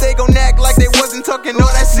up, they gon' act like they wasn't talking all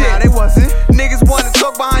that shit. Nah, they wasn't. Niggas wanna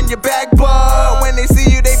talk behind your back, but when they see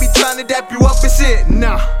you, they be trying to dap you up and shit.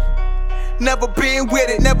 Nah. Never been with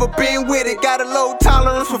it, never been with it. Got a low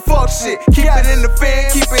tolerance for fuck shit. Keep it in the fam,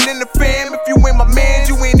 keep it in the fam. If you ain't my man,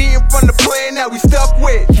 you ain't eating from the plan that we stuck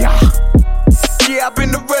with. Yeah, I've been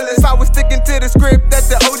the realest. I was sticking to the script that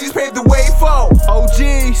the OGs paved the way for.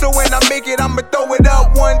 OG. So when I make it, I'ma throw it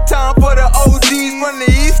up one time for the OGs from the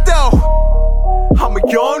East though. I'm a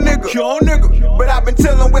young nigga, but I've been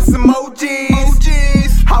chillin' with some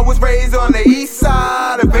OGs. I was raised on the east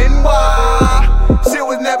side of NY. Shit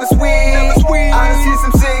was never sweet. I done see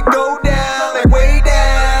some shit go down, like way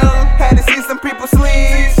down. Had to see some people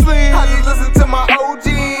sleep. I just listen to my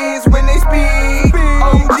OGs when they speak.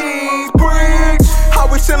 OGs preach. I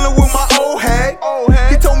was chillin' with my old head.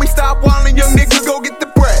 He told me stop wildin', young nigga, go get the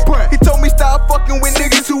bread. He told me stop fucking with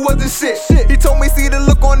niggas who wasn't shit. He told me see the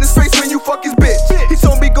look on his face when you fuck his bitch. He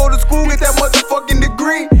told me go to school, get that motherfucking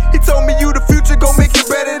degree. He told me you the future, go make it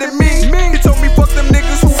better than me. He told me fuck them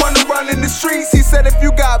niggas who run around in the streets. He said if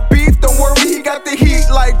you got beef, don't worry, he got the heat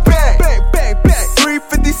like bang, bang, bang, bang.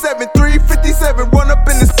 357, run up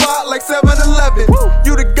in the spot like 7-Eleven.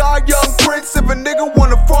 You the guy, young Prynce. If a nigga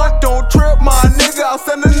wanna front, don't trip, my nigga, I'll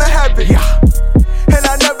send him to heaven. And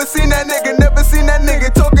I never seen that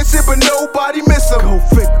nigga talking shit, but nobody miss him. Go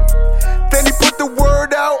figure. Then he put the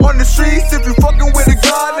word out on the streets. If you fucking with a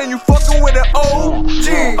god, then you fucking with an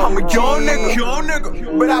OG. I'm a young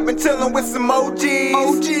nigga, but I've been chillin' with some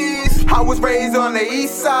OGs. I was raised on the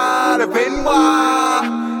east side of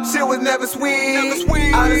NY. Shit was never sweet.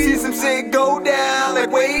 I done see some shit go down,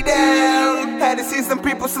 like way down. Had to see some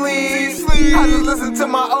people sleep. I just listen to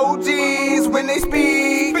my OGs when they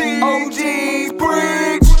speak. OGs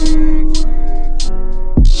preach.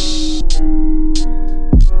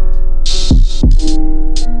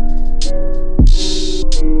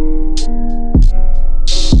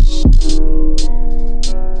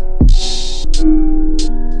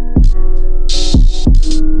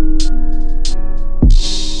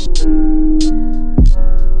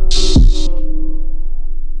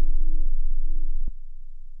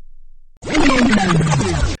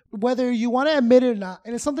 Whether you want to admit it or not,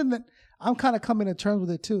 and it's something that I'm kind of coming to terms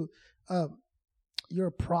with it too. You're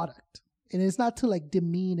a product, and it's not to like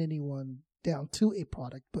demean anyone down to a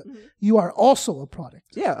product, but you are also a product.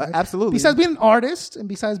 Yeah, right? absolutely. Besides being an artist and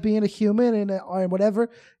besides being a human and whatever,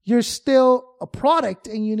 you're still a product,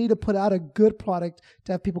 and you need to put out a good product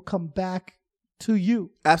to have people come back to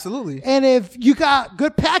you. Absolutely. And if you got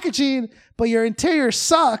good packaging, but your interior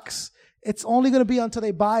sucks, it's only going to be until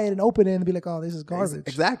they buy it and open it and be like, oh, this is garbage.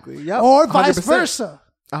 Exactly. Yep. Or vice 100%. versa.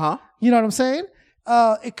 Uh-huh. You know what I'm saying?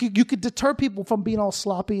 You could deter people from being all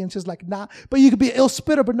sloppy and just like but you could be an ill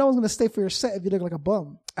spitter, but no one's going to stay for your set if you look like a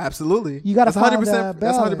bum. Absolutely. You got to find that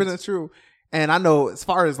That's balance. 100% true. And I know as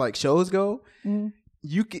far as like shows go,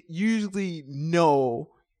 you could usually know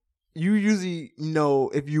you usually know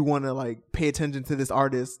if you want to like pay attention to this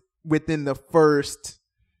artist within the first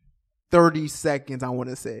 30 seconds, I want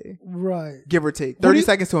to say. Right. Give or take. 30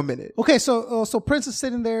 seconds to a minute. Okay, so Prynce is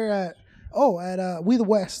sitting there at We the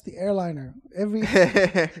West, the airliner.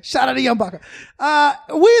 Shout out to Young Baka.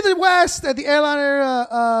 We the West at the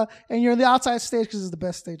airliner, and you're in the outside stage because it's the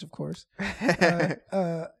best stage, of course.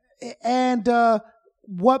 And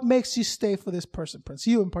what makes you stay for this person, Prynce?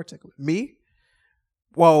 You in particular. Me?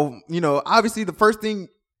 Well, obviously the first thing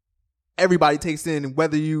everybody takes in,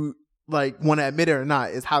 whether you like want to admit it or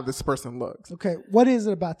not, is how this person looks. Okay, what is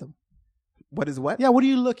it about them? What is what? Yeah, what are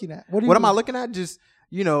you looking at? What am I looking at? Just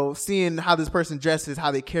seeing how this person dresses,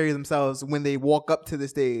 how they carry themselves when they walk up to the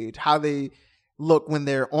stage, how they look when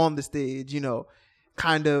they're on the stage,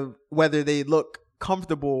 kind of whether they look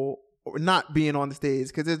comfortable or not being on the stage.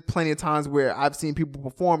 Because there's plenty of times where I've seen people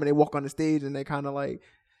perform and they walk on the stage and they kind of like,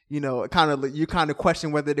 you kind of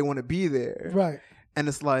question whether they want to be there. Right. And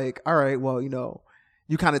it's like, all right, well,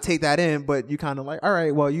 you kind of take that in, but you kind of like, all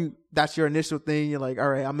right, well, that's your initial thing. You're like, all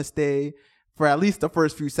right, I'm going to stay for at least the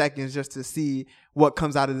first few seconds just to see what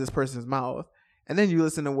comes out of this person's mouth. And then you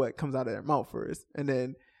listen to what comes out of their mouth first. And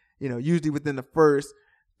then, usually within the first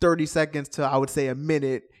 30 seconds to, I would say, a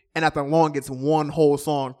minute, and at the longest, one whole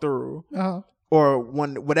song through. Uh-huh. Or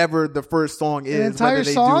whatever the first song is. An entire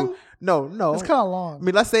song? No. That's kind of long. I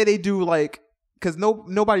mean, let's say they do like, because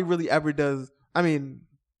nobody really ever does. I mean,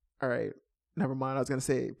 all right, never mind. I was going to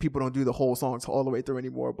say people don't do the whole songs all the way through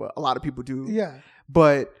anymore, but a lot of people do. Yeah.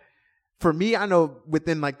 But for me, I know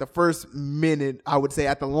within like the first minute, I would say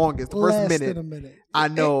at the longest, Less than a minute. I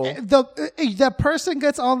know. The person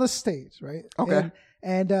gets on the stage, right? Okay.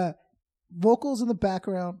 And vocals in the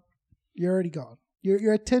background, you're already gone.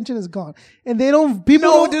 Your attention is gone, and they don't.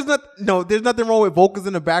 There's nothing wrong with vocals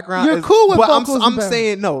in the background. You're cool with vocals. I'm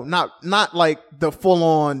saying not like the full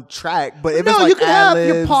on track, but if it's like you can have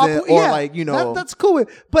your pop that's cool.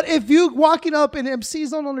 But if you walking up and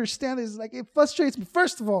MCs don't understand this, like it frustrates me.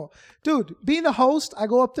 First of all, dude, being a host, I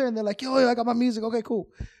go up there and they're like, "Yo, I got my music." Okay, cool.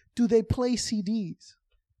 Do they play CDs?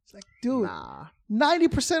 It's like, dude,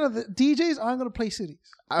 90% of the DJs aren't gonna play CDs.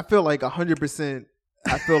 I feel like 100%.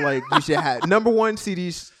 I feel like you should have number one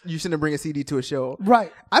CDs. You shouldn't bring a CD to a show,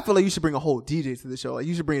 right? I feel like you should bring a whole DJ to the show. Like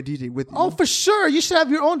you should bring a DJ with you. Oh, for sure, you should have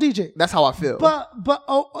your own DJ. That's how I feel. But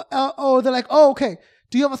they're like, oh, okay.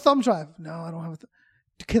 Do you have a thumb drive? No, I don't have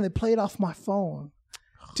a. Can they play it off my phone,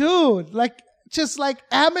 dude? Like just like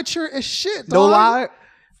amateur as shit. No lie,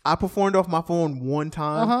 I performed off my phone one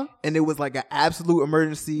time, and it was like an absolute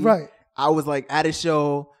emergency. Right. I was like at a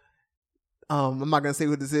show. I'm not gonna say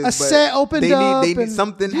what this is. A set opened up. They need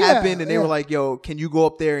something happened, and they were like, "Yo, can you go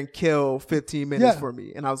up there and kill 15 minutes for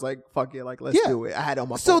me?" And I was like, "Fuck it, like let's do it." I had it on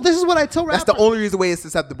my phone. So this is what I told rappers. That's the only reason way it's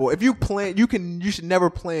susceptible. If you plan, you should never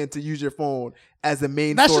plan to use your phone as the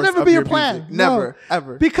main. That source should never of be your your plan. Music. Never,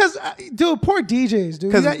 ever. Because dude, poor DJs,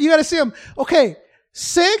 dude. You got to see them. Okay,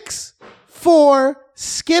 6, 4,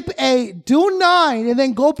 skip 8, do 9, and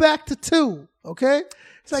then go back to 2. Okay.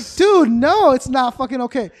 It's like, dude, no, it's not fucking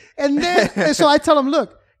okay. And then, and so I tell them,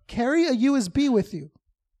 look, carry a USB with you.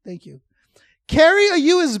 Thank you. Carry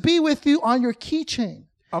a USB with you on your keychain.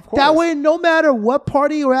 Of course. That way, no matter what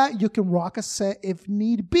party you're at, you can rock a set if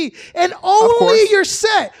need be. And only your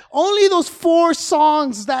set, only those 4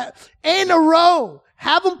 songs that in a row.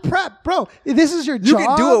 Have them prep, bro. This is your job. You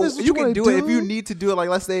can do it. You can do it if you need to do it. Like,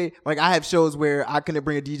 let's say, like I have shows where I couldn't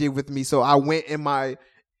bring a DJ with me, so I went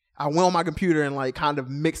on my computer and like kind of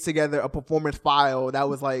mixed together a performance file that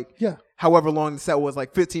was like, however long the set was,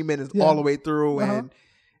 like 15 minutes all the way through, and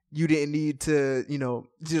you didn't need to,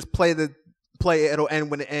 just play it. It'll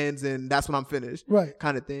end when it ends, and that's when I'm finished, right?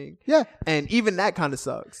 Kind of thing. Yeah, and even that kind of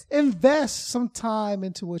sucks. Invest some time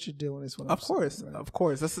into what you're doing. Is what I'm saying, of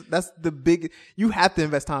course. That's the big. You have to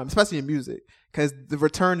invest time, especially in music, because the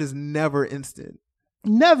return is never instant.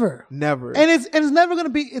 Never, and it's never gonna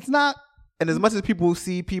be. It's not. And as much as people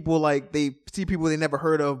see people like they see people they never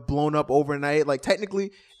heard of blown up overnight, like technically,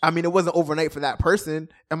 I mean, it wasn't overnight for that person.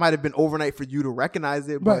 It might have been overnight for you to recognize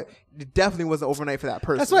it, but it definitely wasn't overnight for that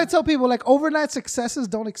person. That's why I tell people, like, overnight successes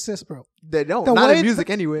don't exist, bro. They don't. Not in music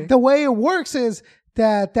anyway. The way it works is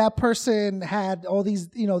that person had all these,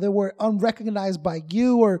 they were unrecognized by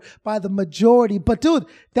you or by the majority. But dude,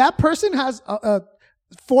 that person has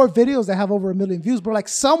 4 videos that have over 1 million views, bro. Like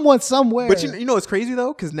someone somewhere. But you know it's crazy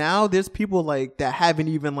though, because now there's people like that haven't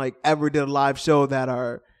even like ever did a live show that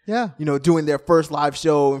are doing their first live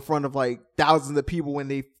show in front of like thousands of people when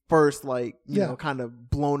they first like you know kind of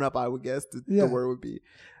blown up. I would guess the word would be.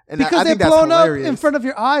 And because I think they've that's blown hilarious. up in front of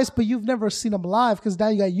your eyes, but you've never seen them live because now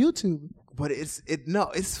you got YouTube. But it's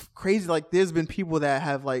crazy. Like there's been people that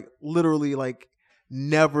have like literally like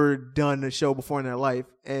never done a show before in their life,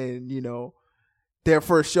 and you know, their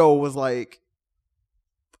first show was like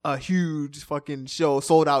a huge fucking show,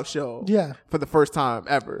 sold out show. Yeah. For the first time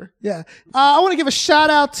ever. Yeah. I want to give a shout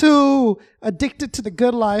out to Addicted to the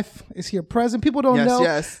Good Life is here present. People don't know.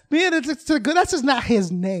 Yes. Being addicted to the good, that's just not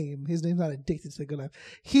his name. His name's not Addicted to the Good Life.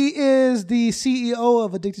 He is the CEO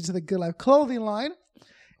of Addicted to the Good Life clothing line.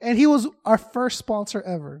 And he was our first sponsor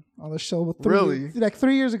ever on the show. Really? Like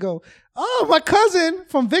 3 years ago. Oh, my cousin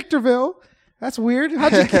from Victorville. That's weird.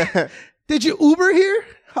 Did you Uber here?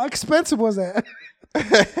 How expensive was that?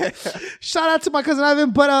 Shout out to my cousin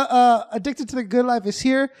Ivan. But Addicted to the Good Life is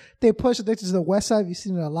here. They push Addicted to the West Side. You've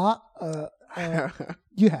seen it a lot.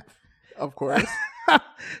 You have. Of course.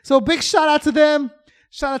 So big shout out to them.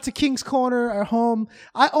 Shout out to King's Corner, our home.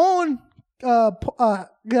 I own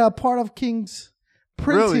part of King's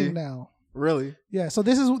printing now. Really? Yeah. So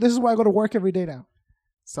this is where I go to work every day now.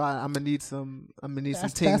 So I'm gonna need some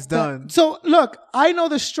things done. So look, I know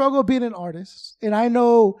the struggle of being an artist, and I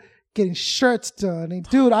know getting shirts done. And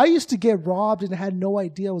dude, I used to get robbed and had no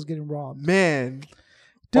idea I was getting robbed. Man.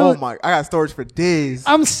 Dude, oh my! I got storage for days.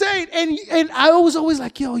 I'm saying, and I was always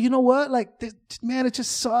like, yo, you know what? Like, man, it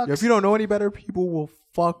just sucks. If you don't know any better, people will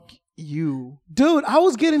fuck you. Dude, I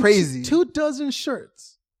was getting crazy 24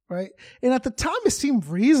 shirts, right? And at the time, it seemed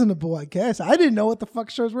reasonable, I guess. I didn't know what the fuck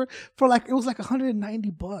shirts were for. Like, it was like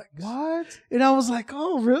 $190. What? And I was like,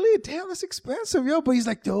 oh, really? Damn, that's expensive, yo. But he's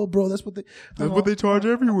like, yo, bro, that's what they charge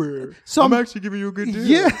everywhere. So I'm actually giving you a good deal.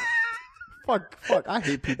 Yeah. fuck. I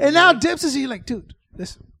hate people. And now Dips is here like, dude,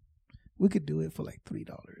 listen, we could do it for like $3,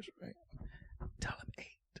 right? Tell him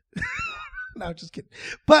 $8. No, I'm just kidding.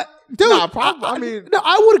 But dude,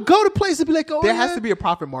 I would go to places and be like, oh, there has to be a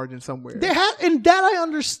profit margin somewhere. And that I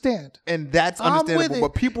understand. And that's understandable.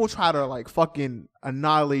 But people try to like fucking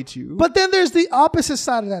annihilate you. But then there's the opposite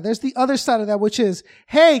side of that. There's the other side of that, which is,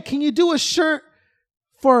 hey, can you do a shirt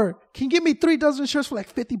can you give me 3 dozen shirts for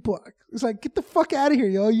like $50? It's like, get the fuck out of here,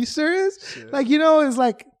 yo. Are you serious? Shit. Like, you know, it's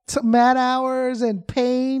like man hours and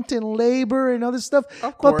paint and labor and other stuff.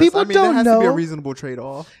 Of course. But people don't know. There has to be a reasonable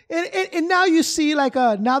trade-off. And now you see, like,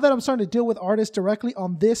 now that I'm starting to deal with artists directly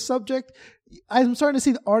on this subject, I'm starting to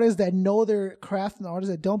see the artists that know their craft and the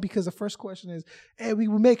artists that don't, because the first question is, hey, we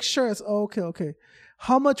make shirts. Oh, okay.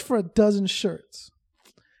 How much for a dozen shirts?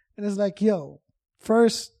 And it's like, yo,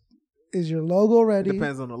 first, is your logo ready? It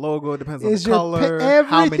depends on the logo. It depends on the color.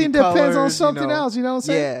 Everything depends colors, on something else. You know what I'm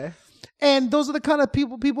saying? Yeah. And those are the kind of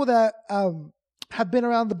people that have been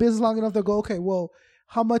around the business long enough to go, okay, well,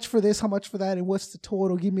 how much for this? How much for that? And what's the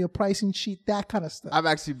total? Give me a pricing sheet, that kind of stuff. I've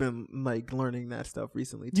actually been like learning that stuff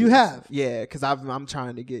recently too. You have? Yeah, because I'm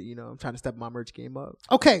trying to get, I'm trying to step my merch game up.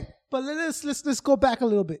 Okay, but let's go back a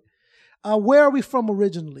little bit. Where are we from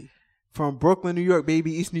originally? From Brooklyn, New York,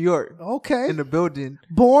 baby, East New York. Okay. In the building.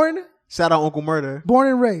 Born? Shout out Uncle Murder. Born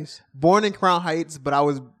and raised? Born in Crown Heights, but I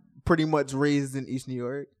was pretty much raised in East New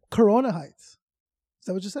York. Corona Heights. Is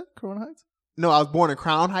that what you said? Corona Heights? No, I was born in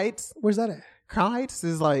Crown Heights. Where's that at? Crown Heights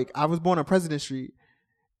is like, I was born on President Street.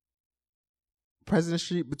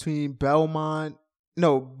 Between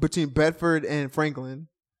between Bedford and Franklin.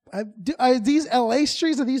 Are these LA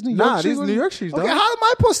streets or these New York streets? Nah, these New York streets, Okay, though. how am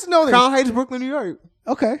I supposed to know this? Crown Heights, Brooklyn, New York.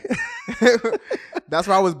 Okay. That's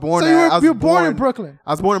where I was born. So you were born in Brooklyn?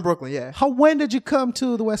 I was born in Brooklyn, yeah. When did you come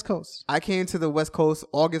to the West Coast? I came to the West Coast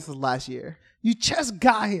August of last year. You just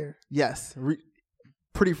got here? Yes.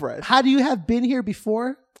 Pretty fresh. How do you have been here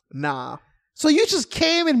before? Nah. So you just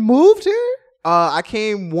came and moved here? I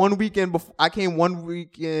came one weekend before. I came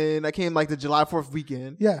like the July 4th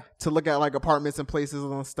weekend. Yeah. To look at like apartments and places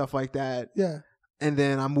and stuff like that. Yeah. And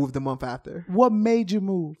then I moved the month after. What made you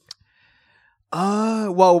move? The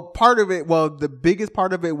biggest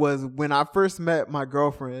part of it was when I first met my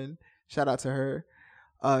girlfriend. Shout out to her.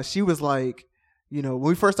 She was like, when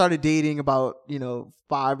we first started dating about,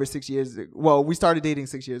 5 or 6 years ago. Well, we started dating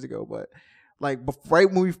 6 years ago, but like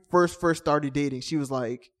right when we first started dating, she was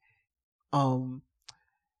like, I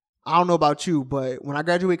don't know about you, but when I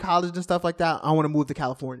graduate college and stuff like that, I want to move to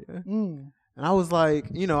California. And I was like,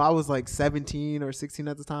 I was like 17 or 16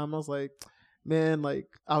 at the time. I was like, man, like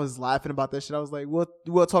I was laughing about that shit. I was like,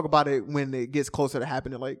 we'll talk about it when it gets closer to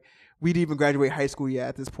happening. Like we'd even graduate high school yet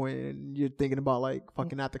at this point, and you're thinking about like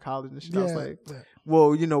fucking after college and shit. I was like,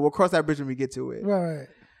 well, we'll cross that bridge when we get to it. Right.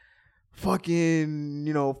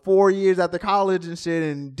 Fucking, 4 years after college and shit,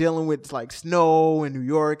 and dealing with like snow in New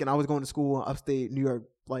York, and I was going to school in upstate New York,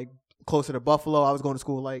 like closer to Buffalo. I was going to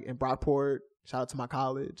school like in Brockport. Shout out to my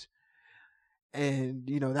college. And,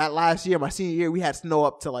 you know, that last year, my senior year, we had snow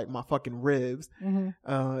up to like my fucking ribs.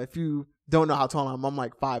 If you don't know how tall I'm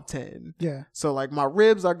like 5'10". Yeah. So like my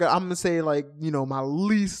ribs are good. I'm going to say like, you know, my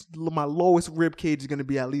lowest rib cage is going to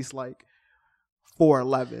be at least like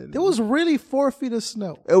 4'11". There was really 4 feet of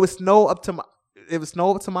snow. It was snow up to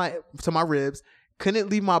my ribs. Couldn't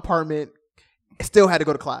leave my apartment. Still had to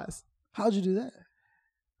go to class. How'd you do that?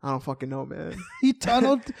 I don't fucking know, man. You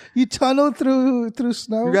tunneled through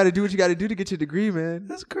snow? You got to do what you got to do to get your degree, man.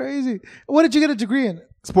 That's crazy. What did you get a degree in?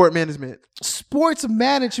 Sport management. Sports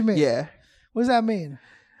management. Yeah. What does that mean?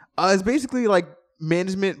 It's basically like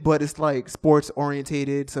management, but it's like sports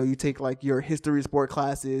orientated. So you take like your history sport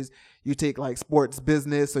classes. You take like sports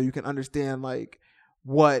business so you can understand like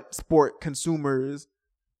what sport consumers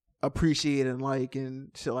appreciate and like and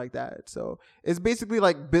shit like that. So it's basically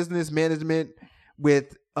like business management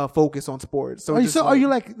with a focus on sports. So are you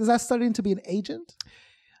like, is that studying to be an agent?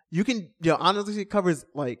 You can, honestly, it covers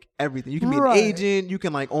like everything. You can be an agent. You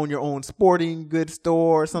can like own your own sporting goods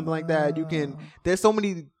store or something like that. There's so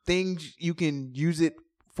many things you can use it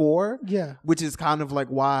for. Yeah. Which is kind of like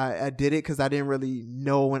why I did it, because I didn't really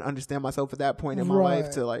know and understand myself at that point in my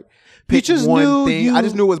life to like pick one thing. I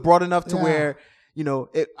just knew it was broad enough to where,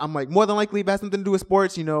 I'm like, more than likely if it has something to do with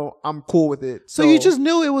sports, I'm cool with it. So you just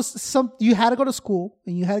knew it was you had to go to school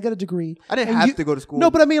and you had to get a degree. I didn't have to go to school.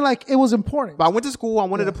 No, but I mean, like, it was important. But I went to school. I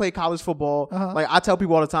wanted to play college football. Like, I tell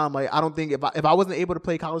people all the time, like, I don't think if I wasn't able to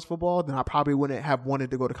play college football, then I probably wouldn't have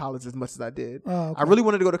wanted to go to college as much as I did. I really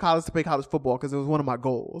wanted to go to college to play college football because it was one of my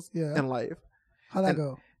goals in life. How'd that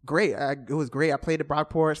go? Great. It was great. I played at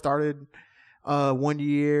Brockport, started 1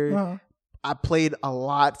 year. I played a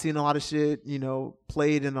lot, seen a lot of shit,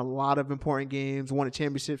 played in a lot of important games, won a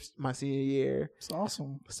championship my senior year. It's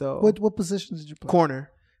awesome. So what position did you play? Corner.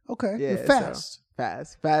 Okay. Yeah, you're fast.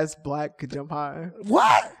 Fast, black, could jump high.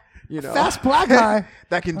 What? Fast black guy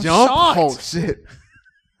that can jump? Shocked. Oh, shit.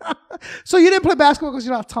 So you didn't play basketball because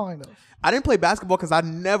you're not tall enough? I didn't play basketball because I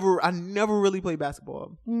never really played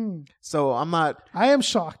basketball. So I'm not. I am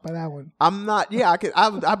shocked by that one. I'm not. Yeah,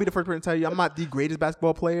 I'll be the first person to tell you I'm not the greatest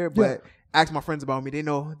basketball player, but ask my friends about me. They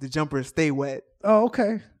know the jumpers stay wet. Oh,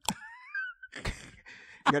 okay.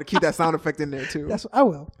 You got to keep that sound effect in there too. I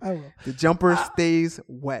will. The jumper stays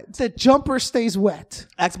wet. The jumper stays wet.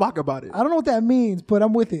 Ask Bach about it. I don't know what that means, but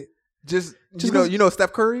I'm with it. Just you know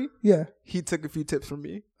Steph Curry? Yeah. He took a few tips from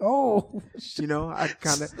me. Oh. I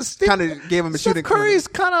kind of gave him a shooting. Steph Curry's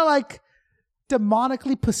kind of like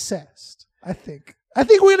demonically possessed, I think. I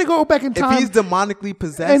think we're going to go back in time. If he's demonically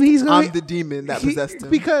possessed, I'm the demon that possessed him.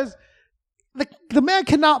 Because the man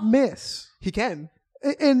cannot miss. He can.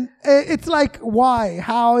 And it's like, why?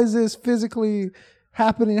 How is this physically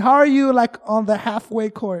happening? How are you like on the halfway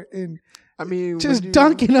court and just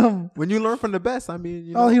dunking him? When you learn from the best,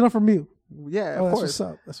 he learned from you. Yeah, of course.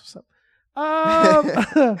 That's what's up.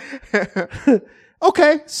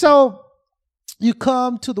 Okay, so you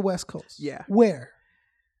come to the West Coast. Yeah. Where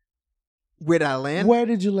did I land? Where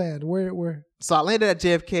did you land? Where? So I landed at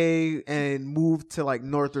JFK and moved to like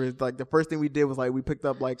Northridge. Like the first thing we did was like we picked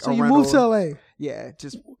up like a rental. So you moved to LA? Yeah,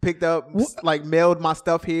 just picked up like mailed my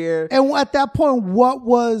stuff here. And at that point, what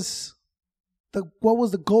was the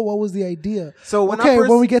goal? What was the idea? So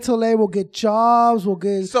when we get to LA, we'll get jobs.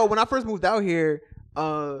 So when I first moved out here,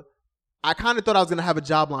 I kind of thought I was gonna have a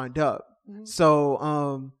job lined up. Mm-hmm.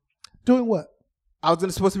 So doing what? I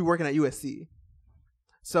was supposed to be working at USC.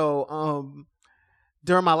 So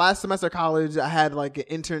during my last semester of college, I had like an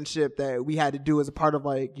internship that we had to do as a part of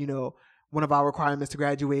like, one of our requirements to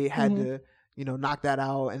graduate, had to, knock that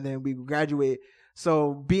out and then we graduate.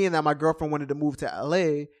 So being that my girlfriend wanted to move to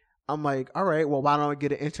LA, I'm like, all right, well, why don't I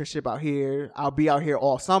get an internship out here? I'll be out here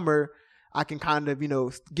all summer. I can kind of,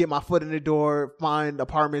 get my foot in the door, find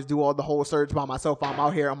apartments, do all the whole search by myself. I'm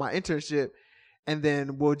out here on my internship. And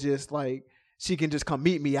then we'll just like, she can just come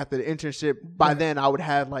meet me after the internship. By then I would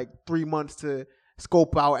have like 3 months to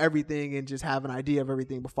scope out everything and just have an idea of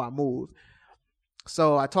everything before I moved.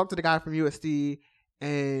 So I talked to the guy from USD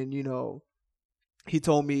and, he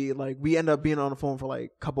told me like, we ended up being on the phone for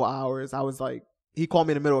like a couple hours. I was like, he called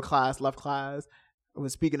me in the middle of class, left class. I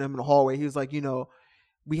was speaking to him in the hallway. He was like,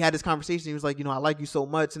 we had this conversation. He was like, I like you so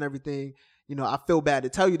much and everything. I feel bad to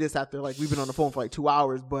tell you this after like we've been on the phone for like 2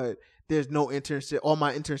 hours, but there's no internship. All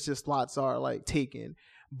my internship slots are like taken.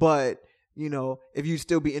 But, if you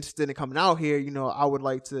still be interested in coming out here, I would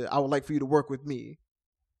like for you to work with me.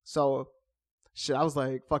 So shit, I was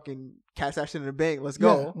like, fucking cash that shit in the bank. Let's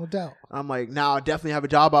go. Yeah, no doubt. I'm like, now I definitely have a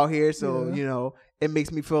job out here. So, it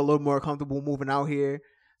makes me feel a little more comfortable moving out here.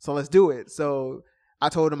 So let's do it. So I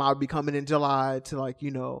told him I would be coming in July to like,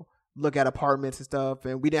 look at apartments and stuff,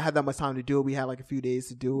 and we didn't have that much time to do it. We had like a few days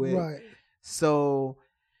to do it. Right. So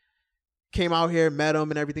came out here, met him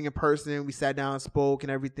and everything in person. We sat down, spoke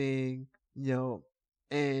and everything,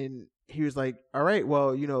 and he was like, all right,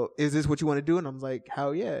 well, is this what you want to do? And I was like,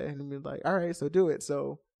 hell yeah. And he was like, all right, so do it.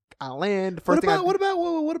 So I land. What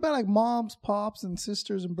about like moms, pops, and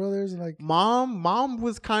sisters and brothers and like mom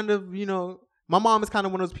was kind of, my mom is kind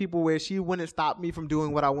of one of those people where she wouldn't stop me from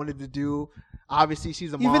doing what I wanted to do. Obviously,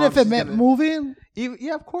 she's a mom. Even if it meant moving?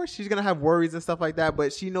 Yeah, of course. She's going to have worries and stuff like that.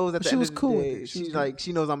 But she knows at the end of the day,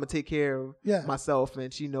 she knows I'm going to take care of myself.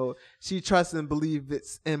 And she trusts and believes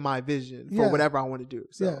it's in my vision for whatever I want to do.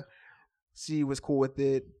 So she was cool with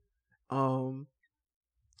it. So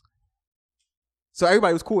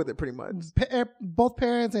everybody was cool with it pretty much. Both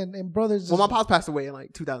parents and brothers. Well, my pops passed away in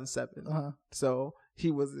like 2007. So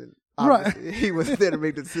he wasn't. Right. He was there to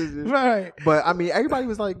make the decision. Right. But I mean, everybody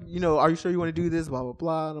was like, are you sure you want to do this? Blah, blah,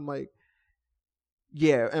 blah. And I'm like,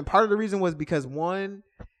 yeah. And part of the reason was because one,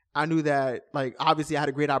 I knew that like, obviously I had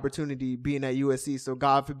a great opportunity being at USC. So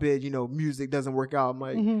God forbid, music doesn't work out. I'm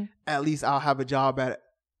like, at least I'll have a job at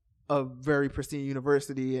a very pristine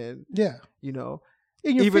university. And,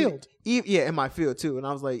 in your field. In my field too. And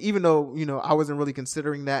I was like, even though, I wasn't really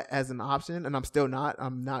considering that as an option, and I'm still not.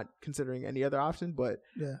 I'm not considering any other option, but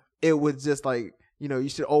it was just like, you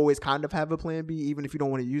should always kind of have a plan B, even if you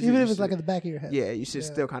don't want to use it. Even if it's like at the back of your head. Yeah, you should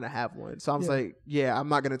still kind of have one. So I was like, I'm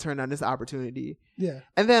not going to turn down this opportunity. Yeah.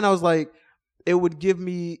 And then I was like, it would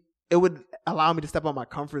allow me to step out my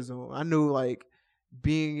comfort zone. I knew like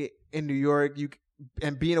being in New York,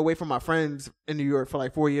 and being away from my friends in New York for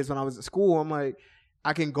like 4 years when I was at school, I'm like,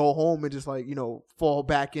 I can go home and just like, fall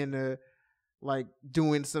back into like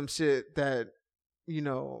doing some shit that,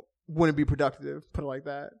 wouldn't be productive, put it like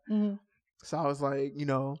that. Mm-hmm. So I was like,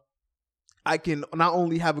 I can not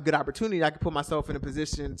only have a good opportunity, I can put myself in a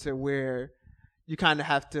position to where you kind of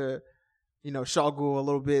have to, struggle a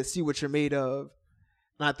little bit, see what you're made of.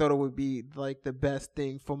 And I thought it would be like the best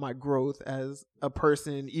thing for my growth as a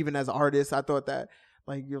person, even as an artist. I thought that,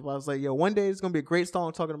 like, I was like, one day it's going to be a great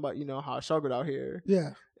song talking about, how I struggled out here.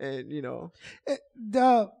 Yeah. And,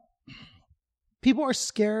 people are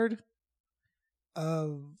scared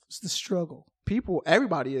of the struggle.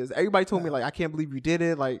 Everybody is. Everybody told me, like, I can't believe you did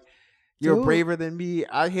it. Like, you're braver than me.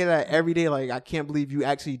 I hear that every day. Like, I can't believe you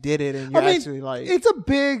actually did it. And you're actually like, it's a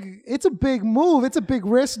big move. It's a big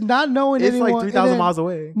risk. Not knowing it's anyone. Like 3,000 miles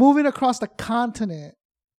away. Moving across the continent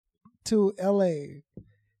to LA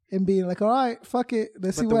and being like, all right, fuck it.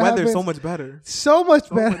 Let's see what happens. The weather's so much better. So much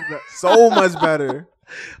better. So much better.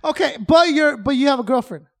 Okay, but you have a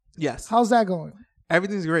girlfriend. Yes. How's that going?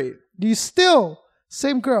 Everything's great. Do you still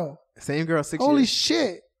same girl? Same girl. 6 years. Holy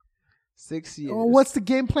shit. 6 years. Well, what's the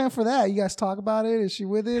game plan for that? You guys talk about it? Is she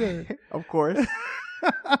with it? Or? Of course.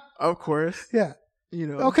 Of course. Yeah.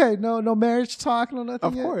 Okay. No marriage talk. No nothing.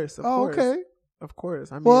 Of yet? course. Of course. Okay. Of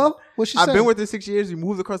course. I mean, well, what's she saying? I've been with her 6 years. We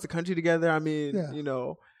moved across the country together. I mean,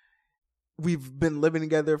 we've been living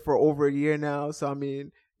together for over a year now. So I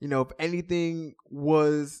mean, if anything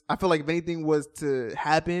was to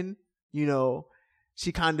happen,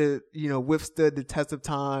 she kind of, withstood the test of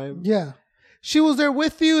time. Yeah. She was there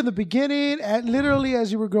with you in the beginning, literally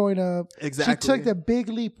as you were growing up. Exactly. She took that big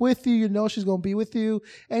leap with you. She's going to be with you.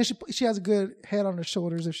 And she has a good head on her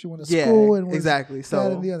shoulders if she went to school. And exactly.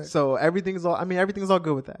 So everything's all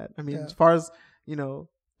good with that. I mean, as far as,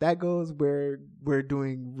 that goes, we're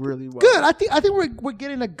doing really well. Good. I think we're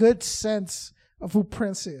getting a good sense of who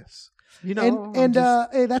Prynce is. And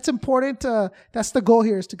that's important. That's the goal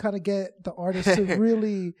here, is to kind of get the artist to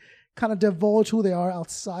really kind of divulge who they are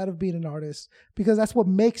outside of being an artist, because that's what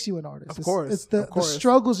makes you an artist. Of course. It's the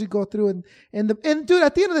struggles you go through, and dude,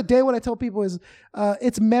 at the end of the day, what I tell people is,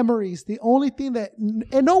 it's memories. The only thing that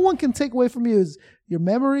no one can take away from you is your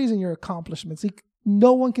memories and your accomplishments.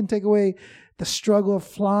 No one can take away the struggle of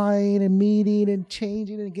flying and meeting and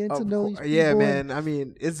changing and getting to know these people. Yeah, man. I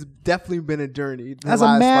mean, it's definitely been a journey. As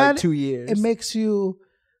a man, 2 years. It makes you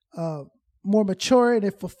more mature, and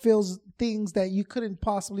it fulfills things that you couldn't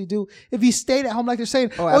possibly do if you stayed at home. Like they're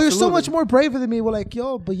saying, oh, you're so much more braver than me. We're like,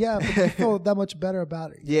 but you feel that much better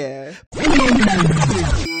about it. Yeah.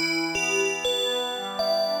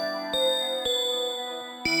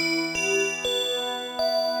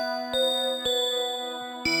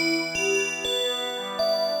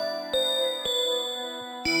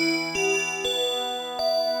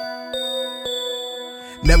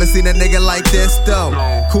 Never seen a nigga like this though.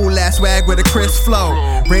 Cool ass swag with a crisp flow.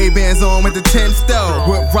 Ray-Bans on with the tints though.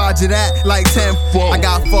 With Roger that like 10. I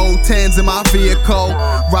got 4 10s in my vehicle.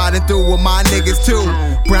 Riding through with my niggas too.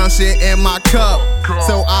 Brown shit in my cup,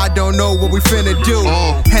 so I don't know what what we finna do.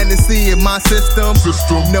 Hennessy in my system.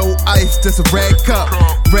 No ice, just a red cup.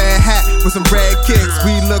 Red hat with some red kicks.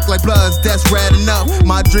 We look like bloods, that's red enough.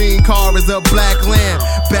 My dream car is a black lamb.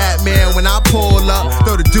 Batman when I pull up,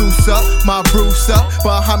 throw the deuce up, my roof's up.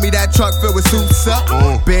 Behind me that truck filled with suits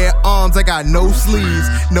up. Bare arms, I got no sleeves,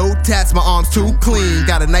 no tats, my arms too clean.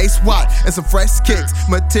 Got a nice watch and some fresh kicks.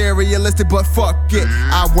 Materialistic, but fuck it.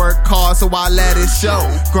 I work hard, so I let it show.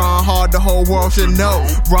 Grind hard, the whole world should know.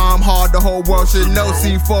 Rhyme hard, the whole world should know.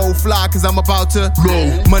 C4 fly, cause I'm about to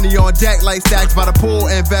blow. Money on deck like stacks by the pool.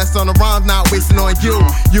 Invest on the rhymes, not wasting on you.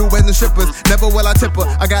 You and the strippers, never will I tip her.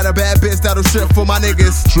 I got a bad bitch that'll strip for my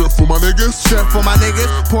niggas. Strip for my niggas? Strip for my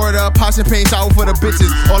niggas. Pour it up, pot champagne, shower for the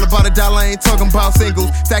bitches. All about a dollar, I ain't talking about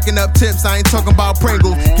singles. Stacking up tips, I ain't talking about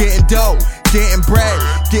Pringles. Getting dough, getting bread,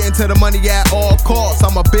 getting to the money at all costs.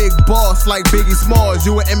 I'm a big boss like Biggie Smalls.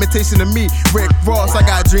 You an imitation of me, Rick Ross. I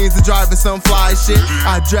got dreams of driving some fly shit.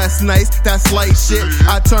 I dress nice, that's light shit.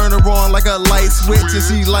 I turn her on like a light switch, and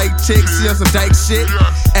she like chicks, she on some dyke shit.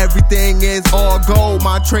 Everything is all gold.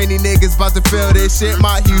 My training niggas about to feel this shit.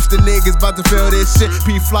 My Houston niggas about to feel this shit.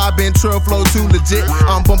 P-Fly been trill flow too legit.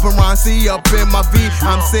 I'm bumping Ron C up in my V.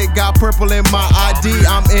 I'm sick, got purple in my ID.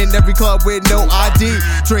 I'm in every club with no ID.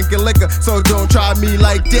 Drinking liquor, so don't try me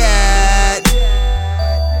like that.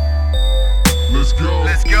 Let's go.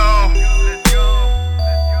 Let's go.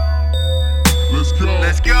 Let's go.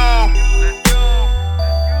 Let's go.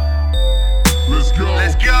 Let's go.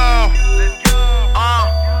 Let's go.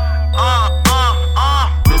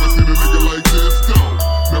 Never seen a nigga like this, though.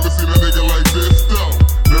 Never seen a nigga like this, though.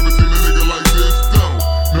 Never seen a nigga like this, though.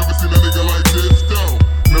 Never seen a nigga like this, though.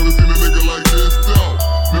 Never seen a nigga like this, though.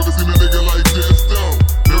 Never seen a nigga like this, though.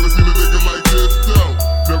 Never seen a nigga like this, though.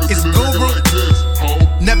 Never seen a nigga like this, ho.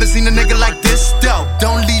 Never seen a nigga like this, though.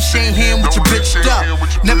 Don't leave Shane here with your bitch, though.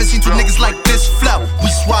 Never seen two niggas like this flow. We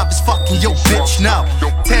swab as fucking your bitch now.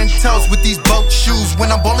 10 toes with these boat shoes.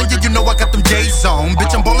 When I'm ballin', yeah, you know I got them J's on.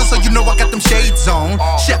 Bitch, I'm ballin', so you know I got them shades on.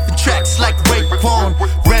 Chef and tracks like Raekwon.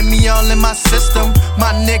 Ran me all in my system.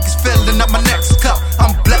 My niggas filling up my next cup.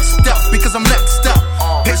 I'm blessed up because I'm next up.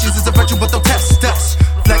 Patience is a virtue, but don't test us.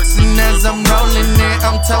 Flexing as I'm rolling it,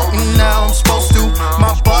 I'm toting now I'm supposed to.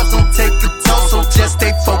 My bars don't take a toll, so just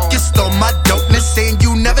stay focused on my dopeness. Saying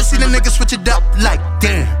you never seen a nigga switch it up like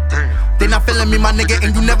damn. They not feeling me, my nigga,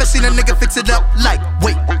 and you never seen a nigga fix it up like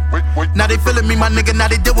wait. Now they feeling me, my nigga, now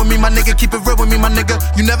they deal with me, my nigga. Keep it real with me, my nigga.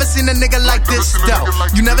 You never seen a nigga like this, though.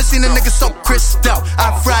 You never seen a nigga so crystal.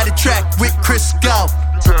 I fry the track with Crisco.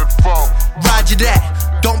 Roger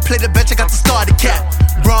that. Don't play the bench, I got the starter cap.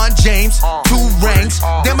 Bron James, 2 rings.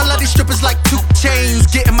 Damn, I love these strippers like 2 chains.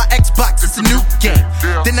 Getting my Xbox, it's a new game.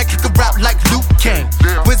 Then I kick a rap like Luke Kane.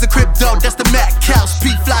 Where's the crypto? That's the Mac House.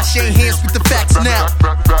 P-Fly, Shane hands with the facts now.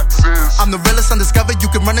 I'm the realest undiscovered.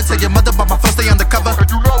 You can run and tell your mother, but my phone stay undercover.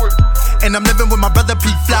 And I'm living with my brother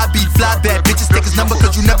P-Fly, B-Fly. Bad bitches take his number,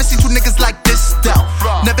 cause you never see 2 niggas like this, though.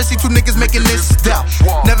 Never see 2 niggas making this, though.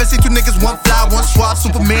 Never see 2 niggas, one fly, one swab.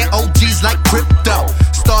 Superman OGs like crypto.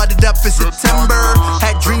 Started up in September.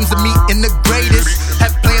 Had dreams of meeting the greatest.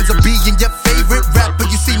 Had plans of being your favorite rapper.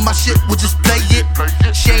 You see my shit, we'll just play it.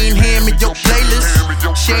 Shane Ham in your playlist.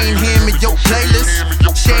 Shane Ham in your playlist.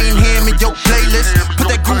 Shane Ham in your playlist. Put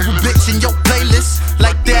that Google bitch in your playlist.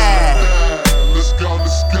 Like that. Let's go,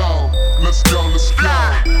 let's go. Let's go, let's go.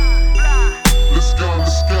 Let's go,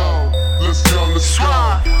 let's go. Let's go, let's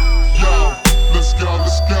go. Yo, let's go,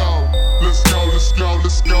 let's go. Let's go, let's go,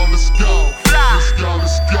 let's go, let's go. Let's go,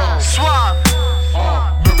 let's go. Suave.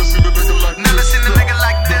 Never seen a nigga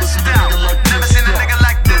like this. Never seen a nigga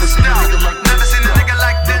like this, Never seen a nigga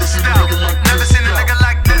like this, Never seen a nigga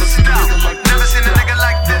like this, Never seen a nigga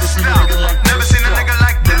like this, Never seen a nigga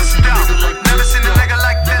like this, Never seen a nigga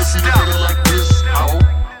like this, Never seen a nigga like this,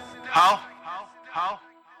 How?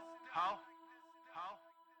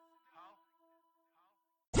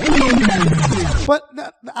 But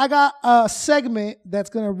I got a segment that's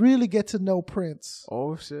going to really get to know Prynce.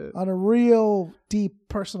 Oh, shit. On a real deep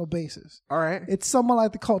personal basis. All right. It's something I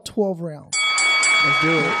like to call 12 rounds. Let's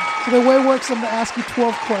do it. So the way it works, I'm going to ask you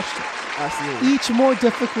 12 questions. Absolutely. Each more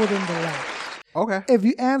difficult than the last. Okay. If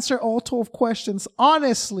you answer all 12 questions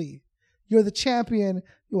honestly, you're the champion.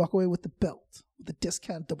 You walk away with the belt, with the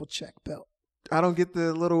discount double check belt. I don't get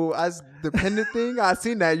the little dependent thing. I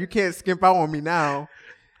seen that. You can't skimp out on me now.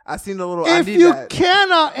 I seen the little. If I need you that.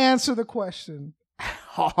 cannot answer the question,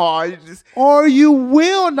 you just or you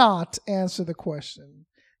will not answer the question,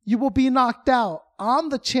 you will be knocked out. I'm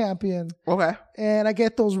the champion. Okay. And I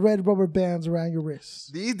get those red rubber bands around your wrists.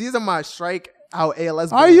 These are my strike out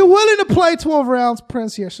ALS. Are you willing to play 12 rounds,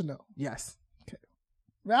 Prynce? Yes or no? Yes. Okay.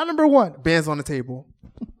 Round number 1. Bands on the table.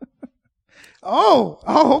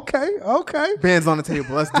 Okay. Bands on the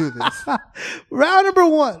table. Let's do this. Round number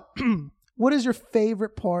 1. What is your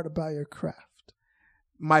favorite part about your craft?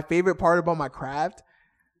 My favorite part about my craft?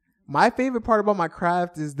 My favorite part about my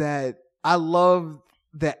craft is that I love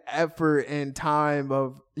the effort and time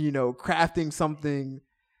of, crafting something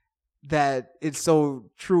that it's so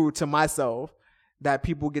true to myself that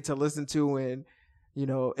people get to listen to. And,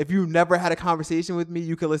 if you never had a conversation with me,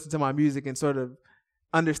 you can listen to my music and sort of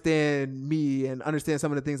understand me and understand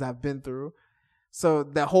some of the things I've been through. So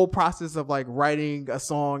that whole process of like writing a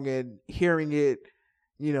song and hearing it,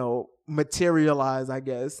 materialize, I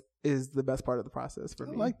guess, is the best part of the process for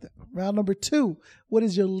me. I like that. Round number 2. What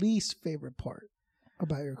is your least favorite part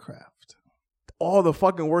about your craft? All the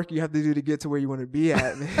fucking work you have to do to get to where you want to be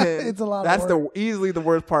at, man. It's a lot of work. That's easily the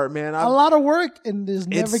worst part, man. A lot of work, and there's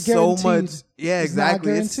never it's guaranteed. So much. Yeah, it's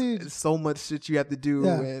exactly. Not guaranteed. It's so much shit you have to do,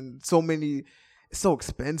 and it's so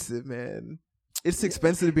expensive, man. It's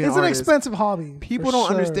expensive to be an artist. It's an expensive hobby. People don't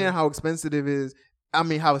understand how expensive it is. I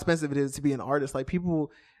mean, how expensive it is to be an artist. Like people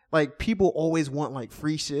always want like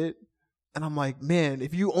free shit. And I'm like, man,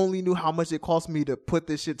 if you only knew how much it cost me to put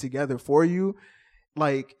this shit together for you,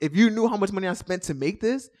 like if you knew how much money I spent to make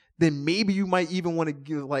this, then maybe you might even want to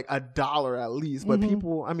give like $1 at least. But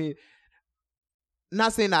people, I mean,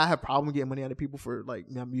 not saying that I have problem getting money out of people for like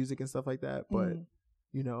my music and stuff like that, but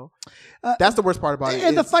that's the worst part about it.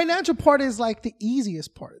 And the financial part is like the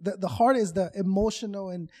easiest part. The hard is the emotional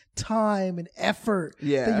and time and effort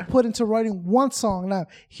that you put into writing one song. Now,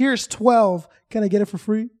 here's 12. Can I get it for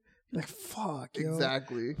free? Like, fuck, yo.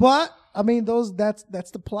 Exactly. But I mean, that's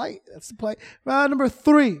the plight. That's the plight. Round number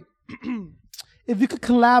 3. If you could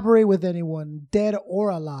collaborate with anyone, dead or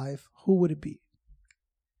alive, who would it be?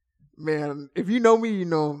 Man, if you know me, you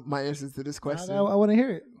know my answers to this question. I want to hear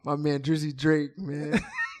it. My man, Drizzy Drake, man.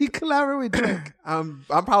 You collaborate with Drake. I'm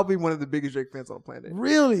probably one of the biggest Drake fans on the planet.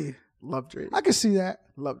 Really? Love Drake. I can see that.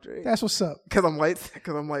 Love Drake. That's what's up. Because I'm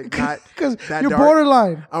like not that you're dark.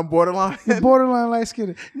 borderline. I'm borderline. You're borderline light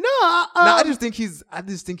skinned. No, I just think he's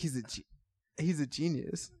a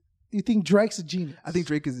genius. You think Drake's a genius? I think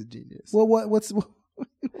Drake is a genius. Well, what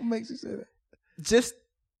makes you say that? Just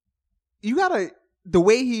you gotta. The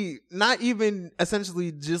way he, not even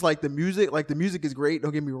essentially just like the music is great,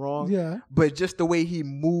 don't get me wrong. Yeah. But just the way he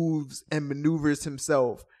moves and maneuvers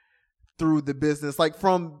himself through the business. Like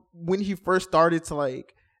from when he first started to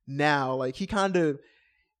like now, like he kind of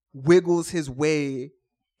wiggles his way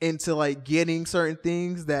into like getting certain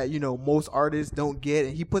things that, most artists don't get.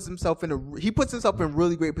 And he puts himself in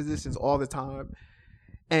really great positions all the time.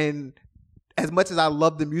 And as much as I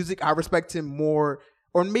love the music, I respect him more.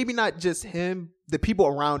 Or maybe not just him, the people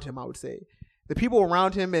around him, I would say. The people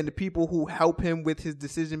around him and the people who help him with his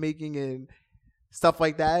decision making and stuff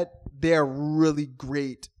like that, they're really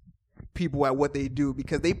great people at what they do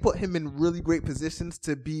because they put him in really great positions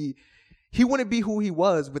to be. He wouldn't be who he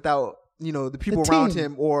was without, the people around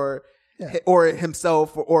him or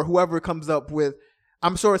himself or whoever comes up with.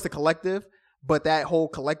 I'm sure it's a collective. But that whole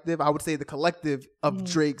collective, I would say the collective of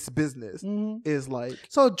Drake's business is like.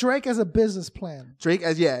 So Drake as a business plan. Drake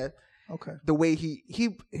as, Okay. The way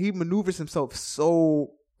he maneuvers himself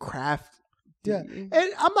so crafty. Yeah. And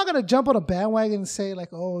I'm not going to jump on a bandwagon and say like,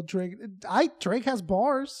 oh, Drake has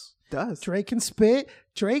bars. Does. Drake can spit.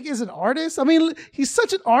 Drake is an artist. I mean, he's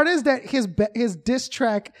such an artist that his diss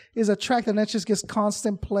track is a track that just gets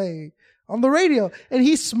constant play on the radio, and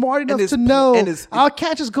he's smart enough to know I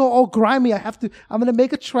can't just go all grimy. I'm going to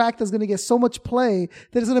make a track that's going to get so much play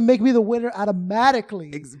that it's going to make me the winner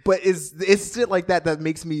automatically. But it's shit like that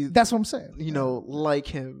makes me. That's what I'm saying. Like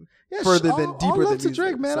him further than deeper all love than to music.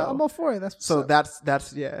 Drake, man. So, I'm all for it. That's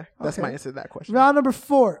my answer to that question. Round number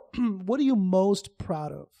 4. What are you most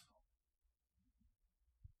proud of?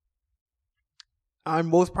 I'm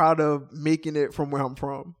most proud of making it from where I'm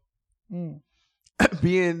from.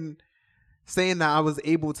 Saying that I was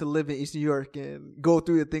able to live in East New York and go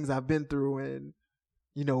through the things I've been through and,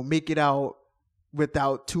 make it out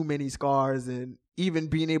without too many scars and even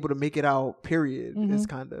being able to make it out, period, is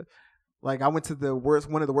kind of like I went to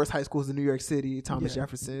one of the worst high schools in New York City, Thomas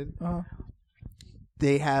Jefferson. Uh-huh.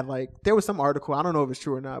 They had there was some article, I don't know if it's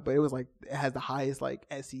true or not, but it was it has the highest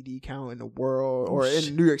SED count in the world or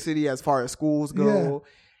in New York City as far as schools go.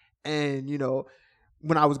 Yeah. And,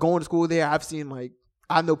 when I was going to school there, I've seen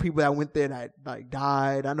I know people that went there that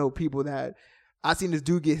died. I know people that I seen this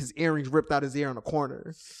dude get his earrings ripped out his ear on a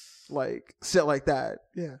corner, shit like that.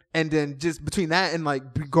 Yeah. And then just between that and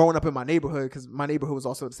growing up in my neighborhood, because my neighborhood was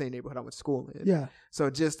also the same neighborhood I went to school in. Yeah. So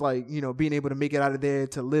just being able to make it out of there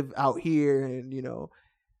to live out here and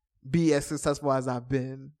be as successful as I've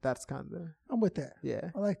been. That's kind of. I'm with that. Yeah.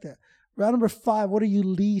 I like that. Round number 5, what are you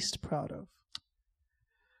least proud of?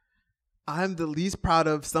 I'm the least proud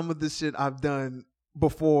of some of the shit I've done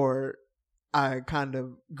before I kind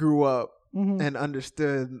of grew up and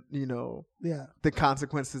understood, the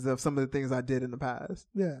consequences of some of the things I did in the past.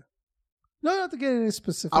 Yeah. No, not to get any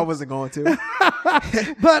specific. I wasn't going to.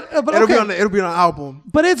 but it'll be on the album.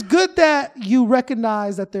 But it's good that you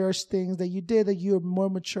recognize that there's things that you did that you're more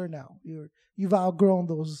mature now. You've outgrown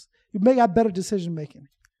those. You may have better decision making.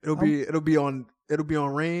 It'll be on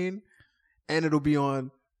Rain, and it'll be on.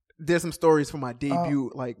 There's some stories from my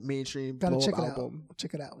debut mainstream blow up album.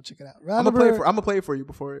 Check it out. I'm gonna play it for you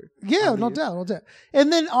before. Yeah, no doubt.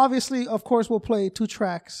 And then obviously, of course, we'll play 2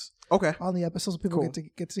 tracks. Okay. On the episode, so people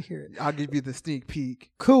get to hear it. I'll give you the sneak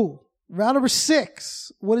peek. Cool. Round number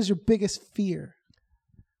 6. What is your biggest fear?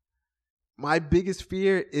 My biggest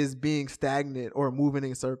fear is being stagnant or moving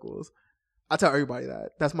in circles. I tell everybody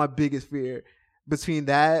that. That's my biggest fear. Between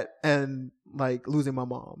that and losing my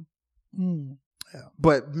mom. Yeah.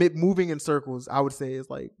 But moving in circles, I would say, is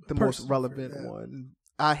the most relevant one.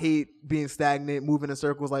 I hate being stagnant, moving in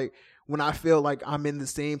circles. When I feel like I'm in the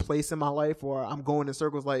same place in my life or I'm going in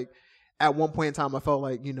circles, at one point in time, I felt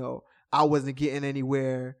like, I wasn't getting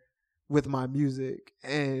anywhere with my music,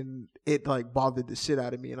 and it bothered the shit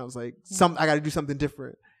out of me. And I was like, I got to do something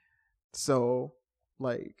different. So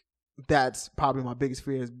that's probably my biggest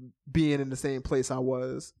fear, is being in the same place I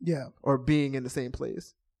was. Yeah. Or being in the same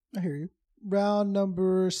place. I hear you. Round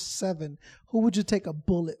number 7. Who would you take a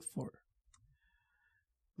bullet for?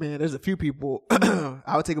 Man, there's a few people.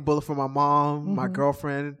 I would take a bullet for my mom, my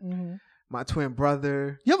girlfriend, my twin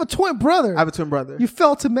brother. You have a twin brother? I have a twin brother. You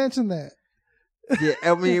failed to mention that. Yeah,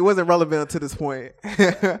 I mean, it wasn't relevant to this point.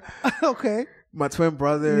 Okay. My twin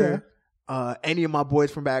brother, any of my boys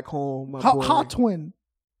from back home. How twin?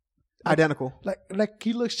 Identical. Like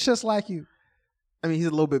he looks just like you. I mean, he's a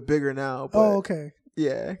little bit bigger now. But okay.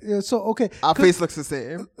 Yeah. So, okay. Our face looks the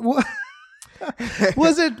same.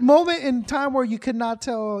 Was it a moment in time where you could not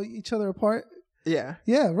tell each other apart? Yeah.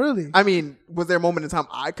 Yeah, really? I mean, was there a moment in time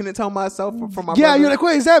I couldn't tell myself from my brother? Yeah, you're like,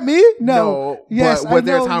 wait, is that me? No. Yes, but was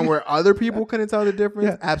there a time where other people couldn't tell the difference?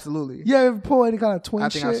 Yeah. Absolutely. You ever pull any kind of twin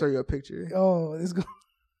shit? I think I'll show you a picture. Oh, it's good.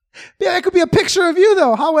 Yeah, that could be a picture of you,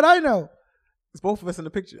 though. How would I know? It's both of us in the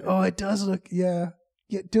picture. Oh, it does look, yeah.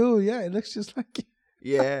 Dude, yeah, it looks just like you.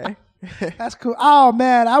 Yeah. That's cool. Oh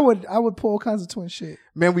man, I would pull all kinds of twin shit.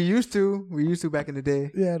 Man, we used to back in the day.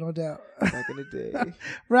 Yeah, no doubt. Back in the day.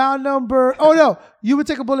 Round number. Oh no, you would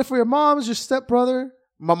take a bullet for your mom's, your stepbrother.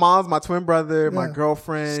 My mom's, my twin brother, my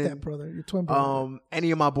girlfriend, stepbrother, your twin brother. Any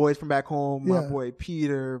of my boys from back home. My boy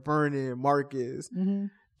Peter, Vernon, Marcus,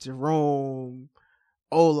 Jerome,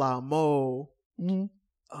 Ola, Mo.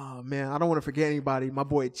 Oh man, I don't want to forget anybody. My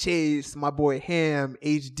boy Chase, my boy Ham,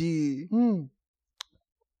 HD.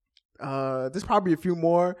 There's probably a few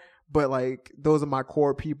more, but those are my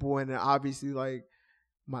core people, and then obviously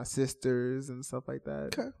my sisters and stuff like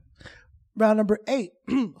that. Okay. Round number 8.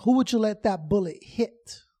 Who would you let that bullet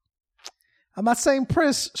hit? I'm not saying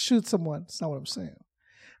Prynce shoot someone. That's not what I'm saying.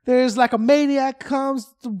 There's a maniac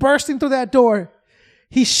comes bursting through that door.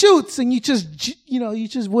 He shoots, and you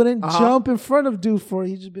just wouldn't jump in front of dude for it.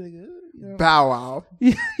 You just be like, Bow Wow.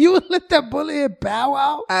 You would let that bullet hit Bow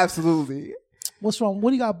Wow? Absolutely. What's wrong? What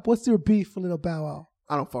do you got? What's your beef with little Bow Wow?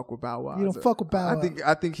 I don't fuck with Bow Wow. You don't fuck with Bow Wow.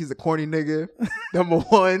 I think he's a corny nigga, number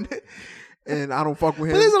one, and I don't fuck with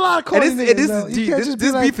him. But there's a lot of corny niggas. This is deep.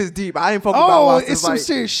 This beef is deep. I ain't fuck with Bow Wow since it's some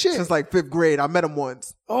serious shit. Since 5th grade. I met him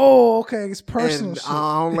once. Oh, okay. It's personal and shit.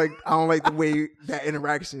 I don't like the way that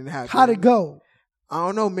interaction happened. How'd it go? I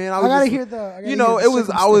don't know, man. I gotta hear the. I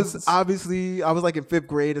was in 5th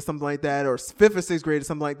grade or something like that, or 5th or 6th grade or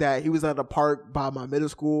something like that. He was at a park by my middle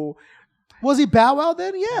school. Was he Bow Wow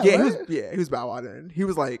then? Yeah, right? he was Bow Wow then. He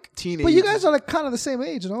was teenage. But you guys are kind of the same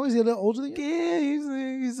age, you know? Is he a little older than you?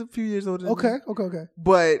 Yeah, he's a few years older than me. Okay.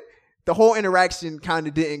 But the whole interaction kind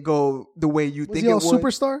of didn't go the way you think it would. Was he a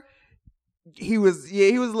superstar? He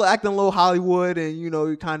was acting a little Hollywood, and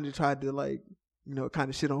he kind of tried to kind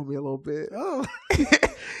of shit on me a little bit. Oh,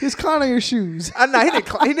 he's clowning your shoes. I know he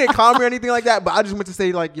didn't clown me or anything like that, but I just went to say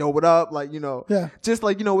yo, what up? Just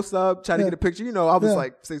what's up? Try to get a picture. I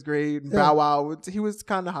was 6th grade. And Bow Wow, he was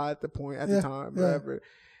kind of hot at the time, whatever.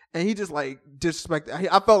 And he just disrespected.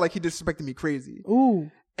 I felt like he disrespected me crazy.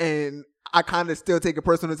 Ooh. And I kind of still take it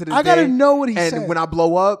personal to this day. I gotta know what he said. And when I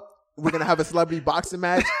blow up, we're gonna have a celebrity boxing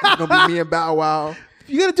match. It's gonna be me and Bow Wow.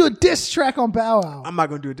 You gotta do a diss track on Bow Wow. I'm not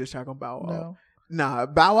gonna do a diss track on Bow Wow. No. Nah,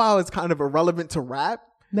 Bow Wow is kind of irrelevant to rap.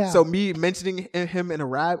 Now. So me mentioning him in a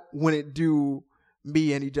rap wouldn't do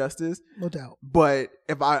me any justice. No doubt. But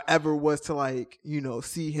if I ever was to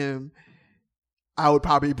see him I would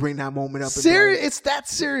probably bring that moment up. Serious? It's that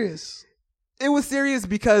serious. It was serious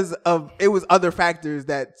because it was other factors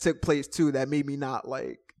that took place too that made me not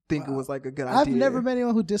like think it was like a good idea. I've never met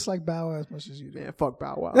anyone who disliked Bow Wow as much as you do. Man, fuck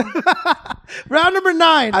Bow Wow. Round number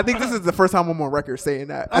 9. I think this is the first time I'm on record saying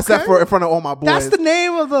that, except for in front of all my boys. That's the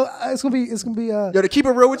name of the. It's gonna be. Yo, to keep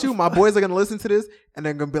it real with you, my boys are gonna listen to this and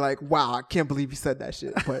they're gonna be like, "Wow, I can't believe you said that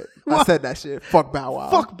shit." But I said that shit. Fuck Bow Wow.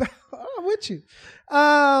 Fuck Bow Wow. I'm with you.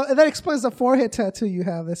 And that explains the forehead tattoo you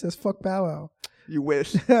have that says "Fuck Bow Wow." You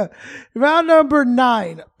wish. Round number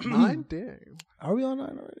 9. 9, damn. Are we on 9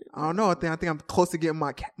 already? I don't know. I think I'm close to getting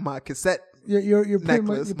my cassette. You're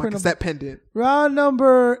necklace, my cassette pendant. Round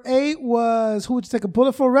number 8 was who would you take a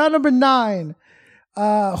bullet for? Round number 9.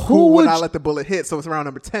 Who would I let the bullet hit? So it's round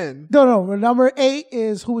number 10. No. Number 8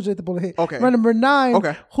 is who would you let the bullet hit? Okay. Round number 9.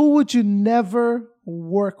 Okay. Who would you never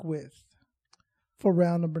work with for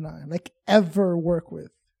round number 9? Like ever work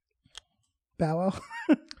with? Bow Wow.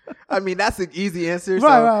 I mean, that's an easy answer.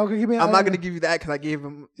 Right. Okay, I'm not going to give you that because I gave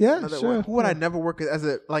him another one. Who would I never work with as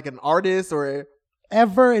an artist or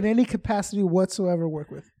ever in any capacity whatsoever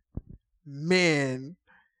work with? Man,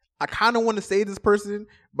 I kind of want to say this person,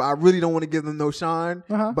 but I really don't want to give them no shine.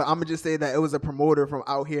 But I'm going to just say that it was a promoter from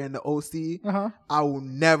out here in the OC. I will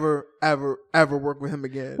never, ever, ever work with him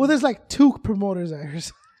again. Well, there's like 2 promoters out here.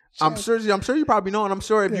 I'm sure you probably know, and I'm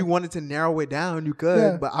sure if you wanted to narrow it down, you could.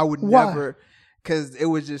 Yeah. But I would Why? never, because it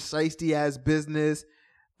was just shiesty ass business.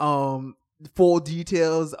 Full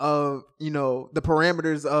details of the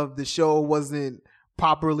parameters of the show wasn't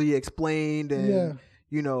properly explained, and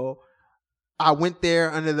I went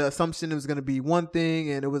there under the assumption it was going to be one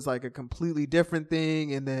thing, and it was like a completely different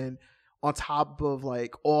thing, and then on top of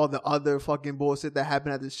like all the other fucking bullshit that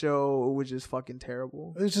happened at the show, it was just fucking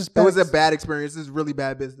terrible. It was just it was a bad experience. It's really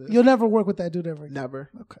bad business. You'll never work with that dude ever again.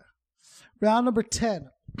 Never. Okay. Round number 10.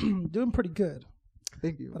 Doing pretty good.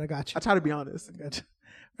 Thank you. But I got you. I try to be honest. I got you.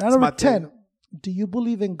 Round number 10. Do you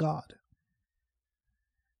believe in God?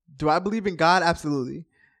 Do I believe in God? Absolutely.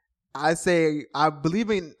 I say I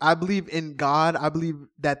believe in God. I believe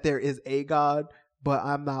that there is a God, but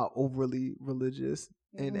I'm not overly religious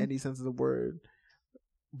in any sense of the word.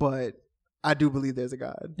 But I do believe there's a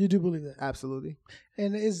God. You do believe that? Absolutely.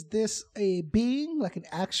 And is this a being, like an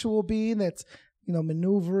actual being that's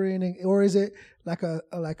maneuvering, or is it like a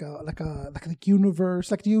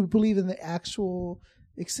universe? Like, do you believe in the actual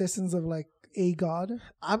existence of like a God?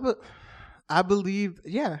 I believe,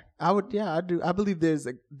 I do. I believe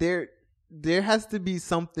there has to be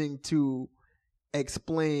something to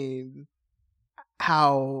explain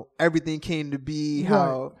how everything came to be,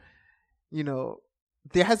 how,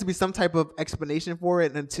 there has to be some type of explanation for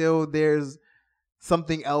it. Until there's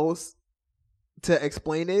something else to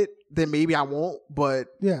explain it, then maybe I won't. But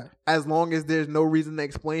as long as there's no reason to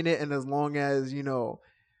explain it, and as long as,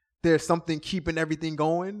 there's something keeping everything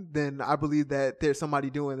going, then I believe that there's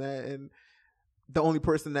somebody doing that. And the only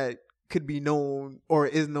person that could be known or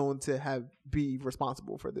is known to be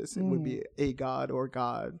responsible for this, it would be a God or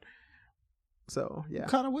God. So, yeah. I'm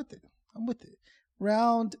kind of with it. I'm with it.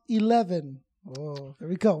 Round 11. Oh, there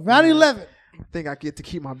we go. Round 11. I think I get to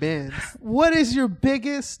keep my bands. What is your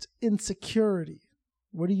biggest insecurity?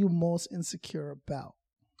 What are you most insecure about?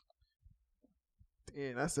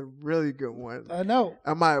 Damn, that's a really good one. I know.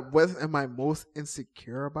 What am I most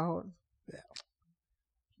insecure about? Yeah.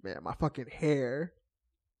 Man, my fucking hair.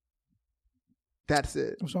 That's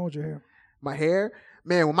it. What's wrong with your hair? My hair?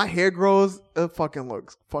 Man, when my hair grows, it fucking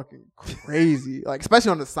looks fucking crazy. Like, especially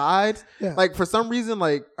on the sides. Yeah. Like, for some reason,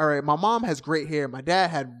 like, all right, my mom has great hair. My dad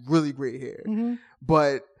had really great hair. Mm-hmm.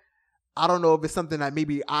 But I don't know if it's something that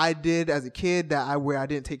maybe I did as a kid where I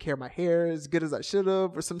didn't take care of my hair as good as I should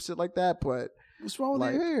have or some shit like that. But what's wrong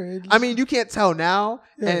with your hair? I mean, you can't tell now.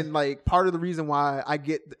 Yeah. And like, part of the reason why I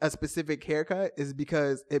get a specific haircut is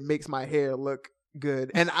because it makes my hair look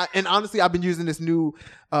good. And honestly, I've been using this new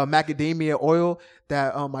macadamia oil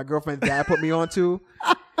that my girlfriend's dad put me onto.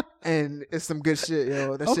 And it's some good shit,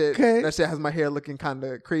 yo. That shit has my hair looking kind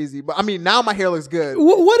of crazy. But I mean, now my hair looks good.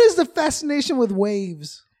 What is the fascination with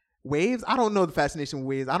waves? Waves? I don't know the fascination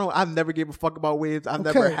with waves. I've never gave a fuck about waves. I've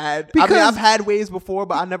never had. I've had waves before,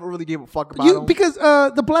 but I never really gave a fuck about them. Because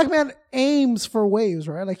the black man aims for waves,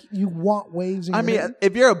 right? Like, you want waves in your hair.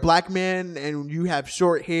 If you're a black man and you have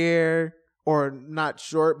short hair, or not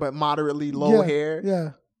short but moderately low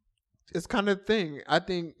hair, it's kind of thing. I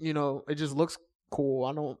think it just looks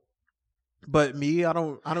cool. But me, I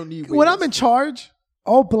don't need waves. When I'm in charge,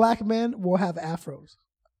 all black men will have afros.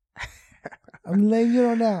 I'm letting you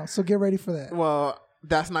know now, so get ready for that. Well,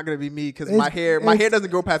 That's not gonna be me because my hair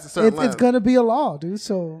doesn't go past a certain length. It's gonna be a law, dude.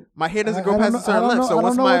 So my hair doesn't go past a certain length.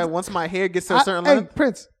 So once my hair gets to a certain length, hey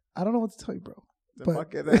Prynce, I don't know what to tell you, bro. But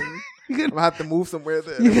fuck it, I'm gonna have to move somewhere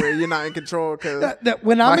where you're not in control because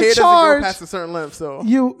when my I'm hair in charge, doesn't go past a certain length. So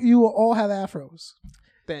you will all have afros.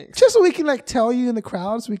 Thanks. Just so we can like tell you in the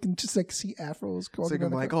crowd, so we can just like see afros. So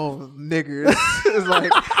I'm like, oh, niggers. It's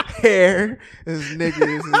like hair is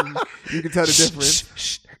niggers, and you can tell the difference.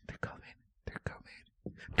 Shh, they're coming.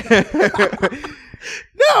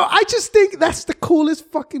 No, I just think that's the coolest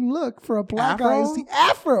fucking look for a black guy. Is the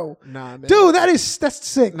afro. Nah, man. Dude, that's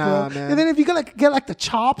sick, nah, bro. Man. And then if you get like the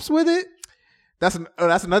chops with it, that's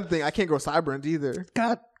another thing. I can't grow sideburns either.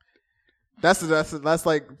 God. That's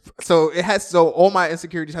like so all my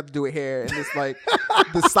insecurities have to do with hair, and it's like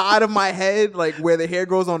the side of my head, like where the hair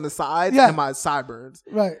grows on the sides, and my sideburns.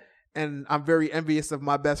 Right. And I'm very envious of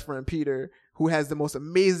my best friend Peter, who has the most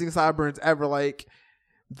amazing sideburns ever. Like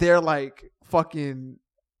they're like fucking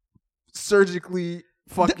surgically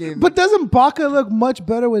fucking. But doesn't Baca look much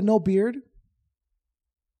better with no beard?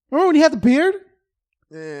 Remember when he had the beard?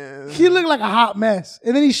 Yeah. He looked like a hot mess.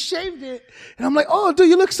 And then he shaved it. And I'm like, oh, dude,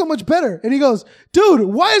 you look so much better. And he goes, dude,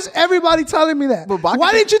 why is everybody telling me that?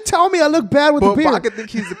 Why didn't you tell me I look bad with the beard? But Baca think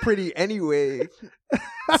he's pretty anyway.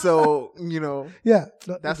 So, Yeah.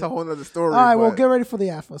 That's a whole other story. All right, well, get ready for the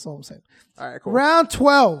afro. That's all I'm saying. All right, cool. Round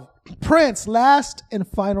 12. Prynce, last and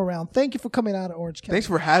final round. Thank you for coming out of Orange County. Thanks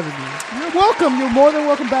for having me. You're welcome. You're more than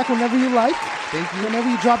welcome back whenever you like. Thank you. Whenever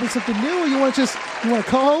you're dropping something new, or you want to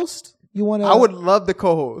co-host? I would love the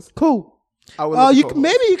co-host. Cool. I would love the co-host.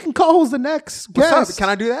 Maybe you can co-host the next guest. What's up? Can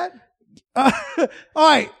I do that? All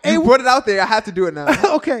right. You put it out there. I have to do it now.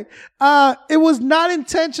 Okay. It was not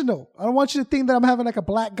intentional. I don't want you to think that I'm having like a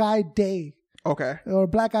black guy day. Okay. Or a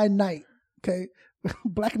black guy night. Okay.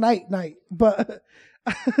 Black night. But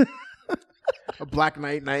a black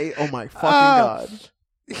night. Oh my fucking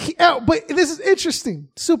God. But this is interesting.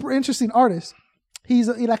 Super interesting artist. He's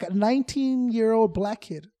like a 19-year-old black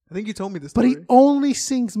kid. I think you told me this story. But he only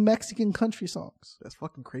sings Mexican country songs. That's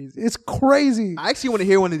fucking crazy. It's crazy. I actually want to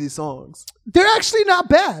hear one of these songs. They're actually not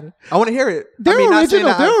bad. I want to hear it. They're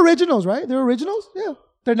original. They're originals, right? They're originals? Yeah.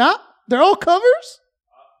 They're not? They're all covers?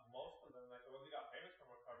 Most of them, like the ones he got famous from,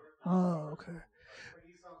 are covers. Oh, okay.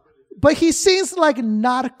 But he sings like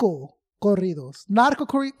narco corridos. Narco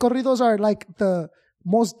corridos are like the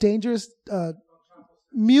most dangerous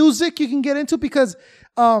music you can get into because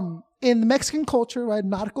in Mexican culture, right,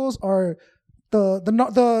 narcos are the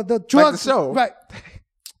drugs, like the show. right?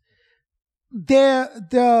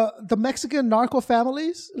 The Mexican narco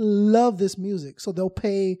families love this music, so they'll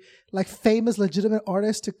pay like famous, legitimate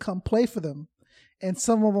artists to come play for them. And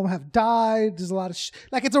some of them have died. There's a lot of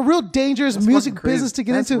like it's a real dangerous music business to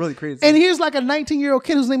get into. Really crazy. And here's like a 19-year-old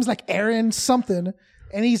kid whose name is like Aaron something.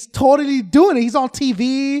 And he's totally doing it. He's on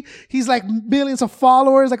TV. He's like millions of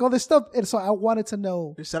followers, like all this stuff. And so I wanted to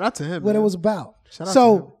know shout out to him, what it was about.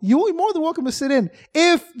 So you're more than welcome to sit in.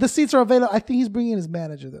 If the seats are available, I think he's bringing his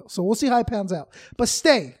manager though. So we'll see how it pans out. But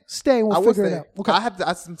stay. And we'll figure it out. Okay. I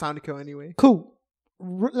have some time to kill anyway. Cool.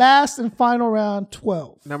 Last and final round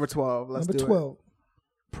 12. Number 12. Let's do it. Number 12.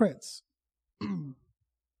 Prynce.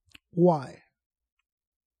 Why?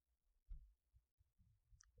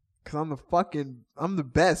 Cause I'm the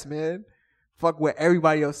best, man. Fuck what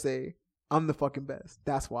everybody else say. I'm the fucking best.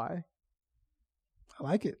 That's why. I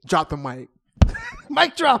like it. Drop the mic.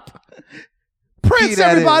 Mic drop. Prynce,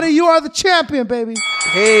 everybody, you are the champion, baby.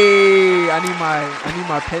 Hey, I need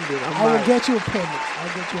my pendant. I will get you a pendant.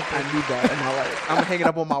 I need that in my life. I'm gonna hang it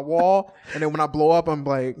up on my wall, and then when I blow up, I'm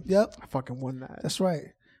like, yep, I fucking won that. That's right.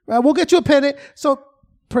 Right, we'll get you a pendant. So,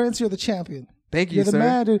 Prynce, you're the champion. Thank you, You're the sir.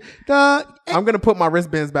 man, dude. I'm gonna put my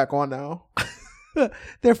wristbands back on now.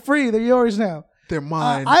 They're free. They're yours now. They're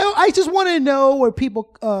mine. I just want to know where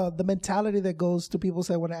people, the mentality that goes to people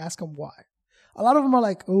say when I ask them why. A lot of them are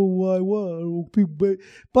like, oh, why?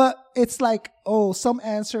 But it's like, oh, some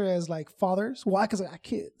answer as like fathers. Why? Because I got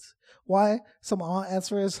kids. Why? Some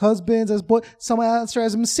answer as husbands, as boys. Some answer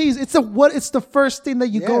as MCs. It's the first thing that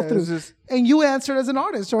you go through. And you answer as an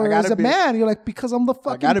artist or as a man. You're like, because I'm the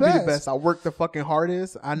fucking best. I gotta be the best. I work the fucking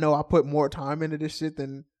hardest. I know I put more time into this shit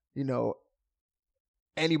than,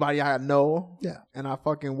 anybody I know. Yeah. And I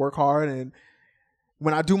fucking work hard. And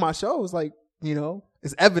when I do my shows, like,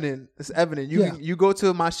 it's evident. It's evident. You go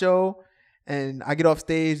to my show and I get off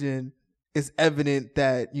stage and it's evident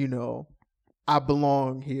that, I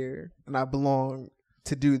belong here and I belong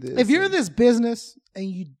to do this. If you're in this business and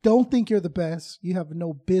you don't think you're the best, you have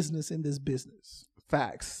no business in this business.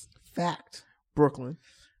 Facts. Fact. Brooklyn.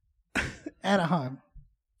 Anaheim.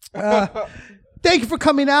 Thank you for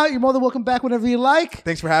coming out. You're more than welcome back whenever you like.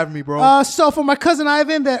 Thanks for having me, bro. So for my cousin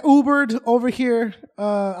Ivan that Ubered over here,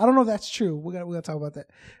 I don't know if that's true. We're gonna talk about that.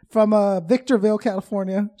 From Victorville,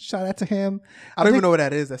 California. Shout out to him. I don't even know what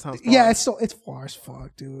that is. That sounds far. Yeah, it's far as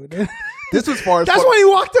fuck, dude. This was far as That's fuck. when he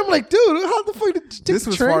walked in. I'm like, dude, how the fuck did you take This the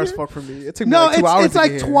was train far as here? fuck for me. It took me like 2 hours it's to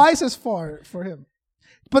like get here. twice as far for him.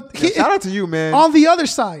 But Yeah, shout out to you, man. on the other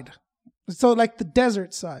side. So like the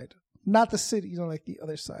desert side. Not the city, like the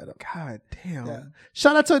other side of God damn. Yeah.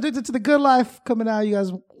 Shout out to Addicted to the Good Life coming out. You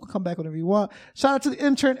guys will come back whenever you want. Shout out to the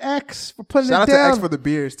intern X for putting Shout out it down. to X for the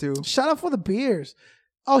beers, too. Shout out for the beers.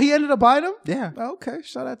 Oh, he ended up buying them? Yeah. Okay.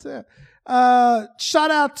 Shout out to that. Shout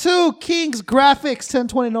out to King's Graphics,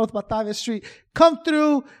 1020 North Batavia Street. Come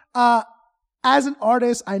through. As an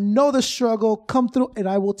artist, I know the struggle. Come through and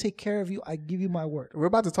I will take care of you. I give you my word. We're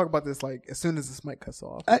about to talk about this like as soon as this mic cuts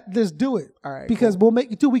off. Let's do it. All right. Because cool. we'll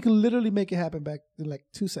make it too. We can literally make it happen back in like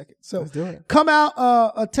 2 seconds. So Let's do it. come out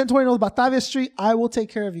 1020 North Batavia Street. I will take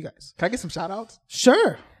care of you guys. Can I get some shout outs?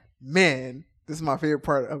 Sure. Man, this is my favorite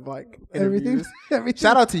part of like Everything. interviews. Everything.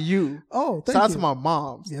 Shout out to you. Oh, thank Shout out you. to my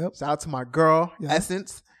moms. Yep. Shout out to my girl, Yep.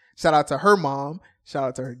 Essence. Shout out to her mom. Shout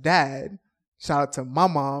out to her dad. Shout out to my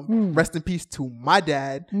mom. Rest in peace to my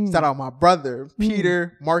dad. Shout out my brother,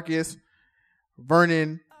 Peter, Marcus,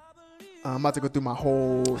 Vernon. I'm about to go through my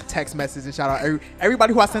whole text message and shout out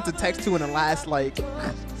everybody who I sent a text to in the last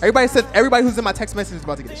everybody who's in my text message is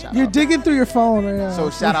about to get a shout You're out. digging through your phone right now.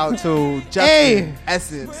 So shout out to Justin, Hey.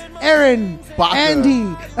 Essence, Aaron, Baka.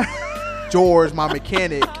 Andy. George, my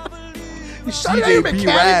mechanic, You shot out your DJ B mechanic,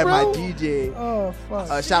 Rad, my bro? DJ. Oh,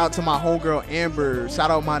 fuck. Shout out to my homegirl Amber. Shout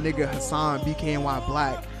out my nigga Hassan, BKNY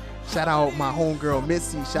Black. Shout out my homegirl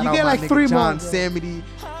Missy. Shout You out get my like 3 nigga John more, bro. Samity.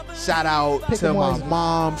 Shout out Pick to 'em my wisely.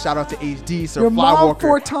 mom. Shout out to HD, Sir Your mom Flywalker,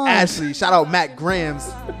 4 times. Ashley. Shout out Matt Grams.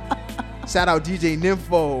 Shout out DJ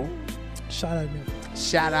Nympho. Shout out, man.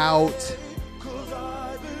 Shout out.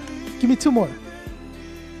 Give me 2 more.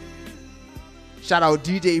 Shout out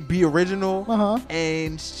DJ B Original. Uh-huh.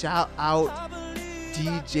 And shout out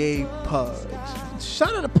DJ Pudge.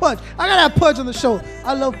 Shout out to Pudge. I gotta have Pudge on the show.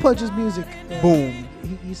 I love Pudge's music. Boom.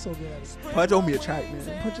 He's so good at it. Pudge owe me a track,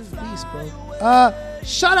 man. Pudge's a beast, bro.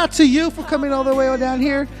 Shout out to you for coming all the way down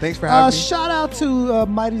here. Thanks for having me. Shout out to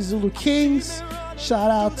Mighty Zulu Kings.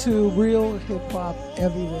 Shout out to Real Hip Hop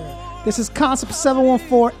Everywhere. This is Concept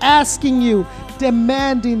 714 asking you,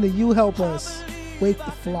 demanding that you help us wake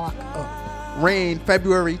the flock up. Rain,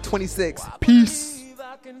 February 26th. Peace.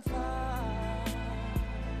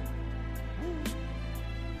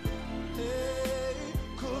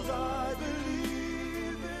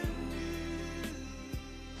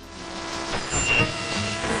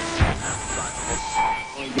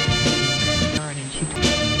 Learning.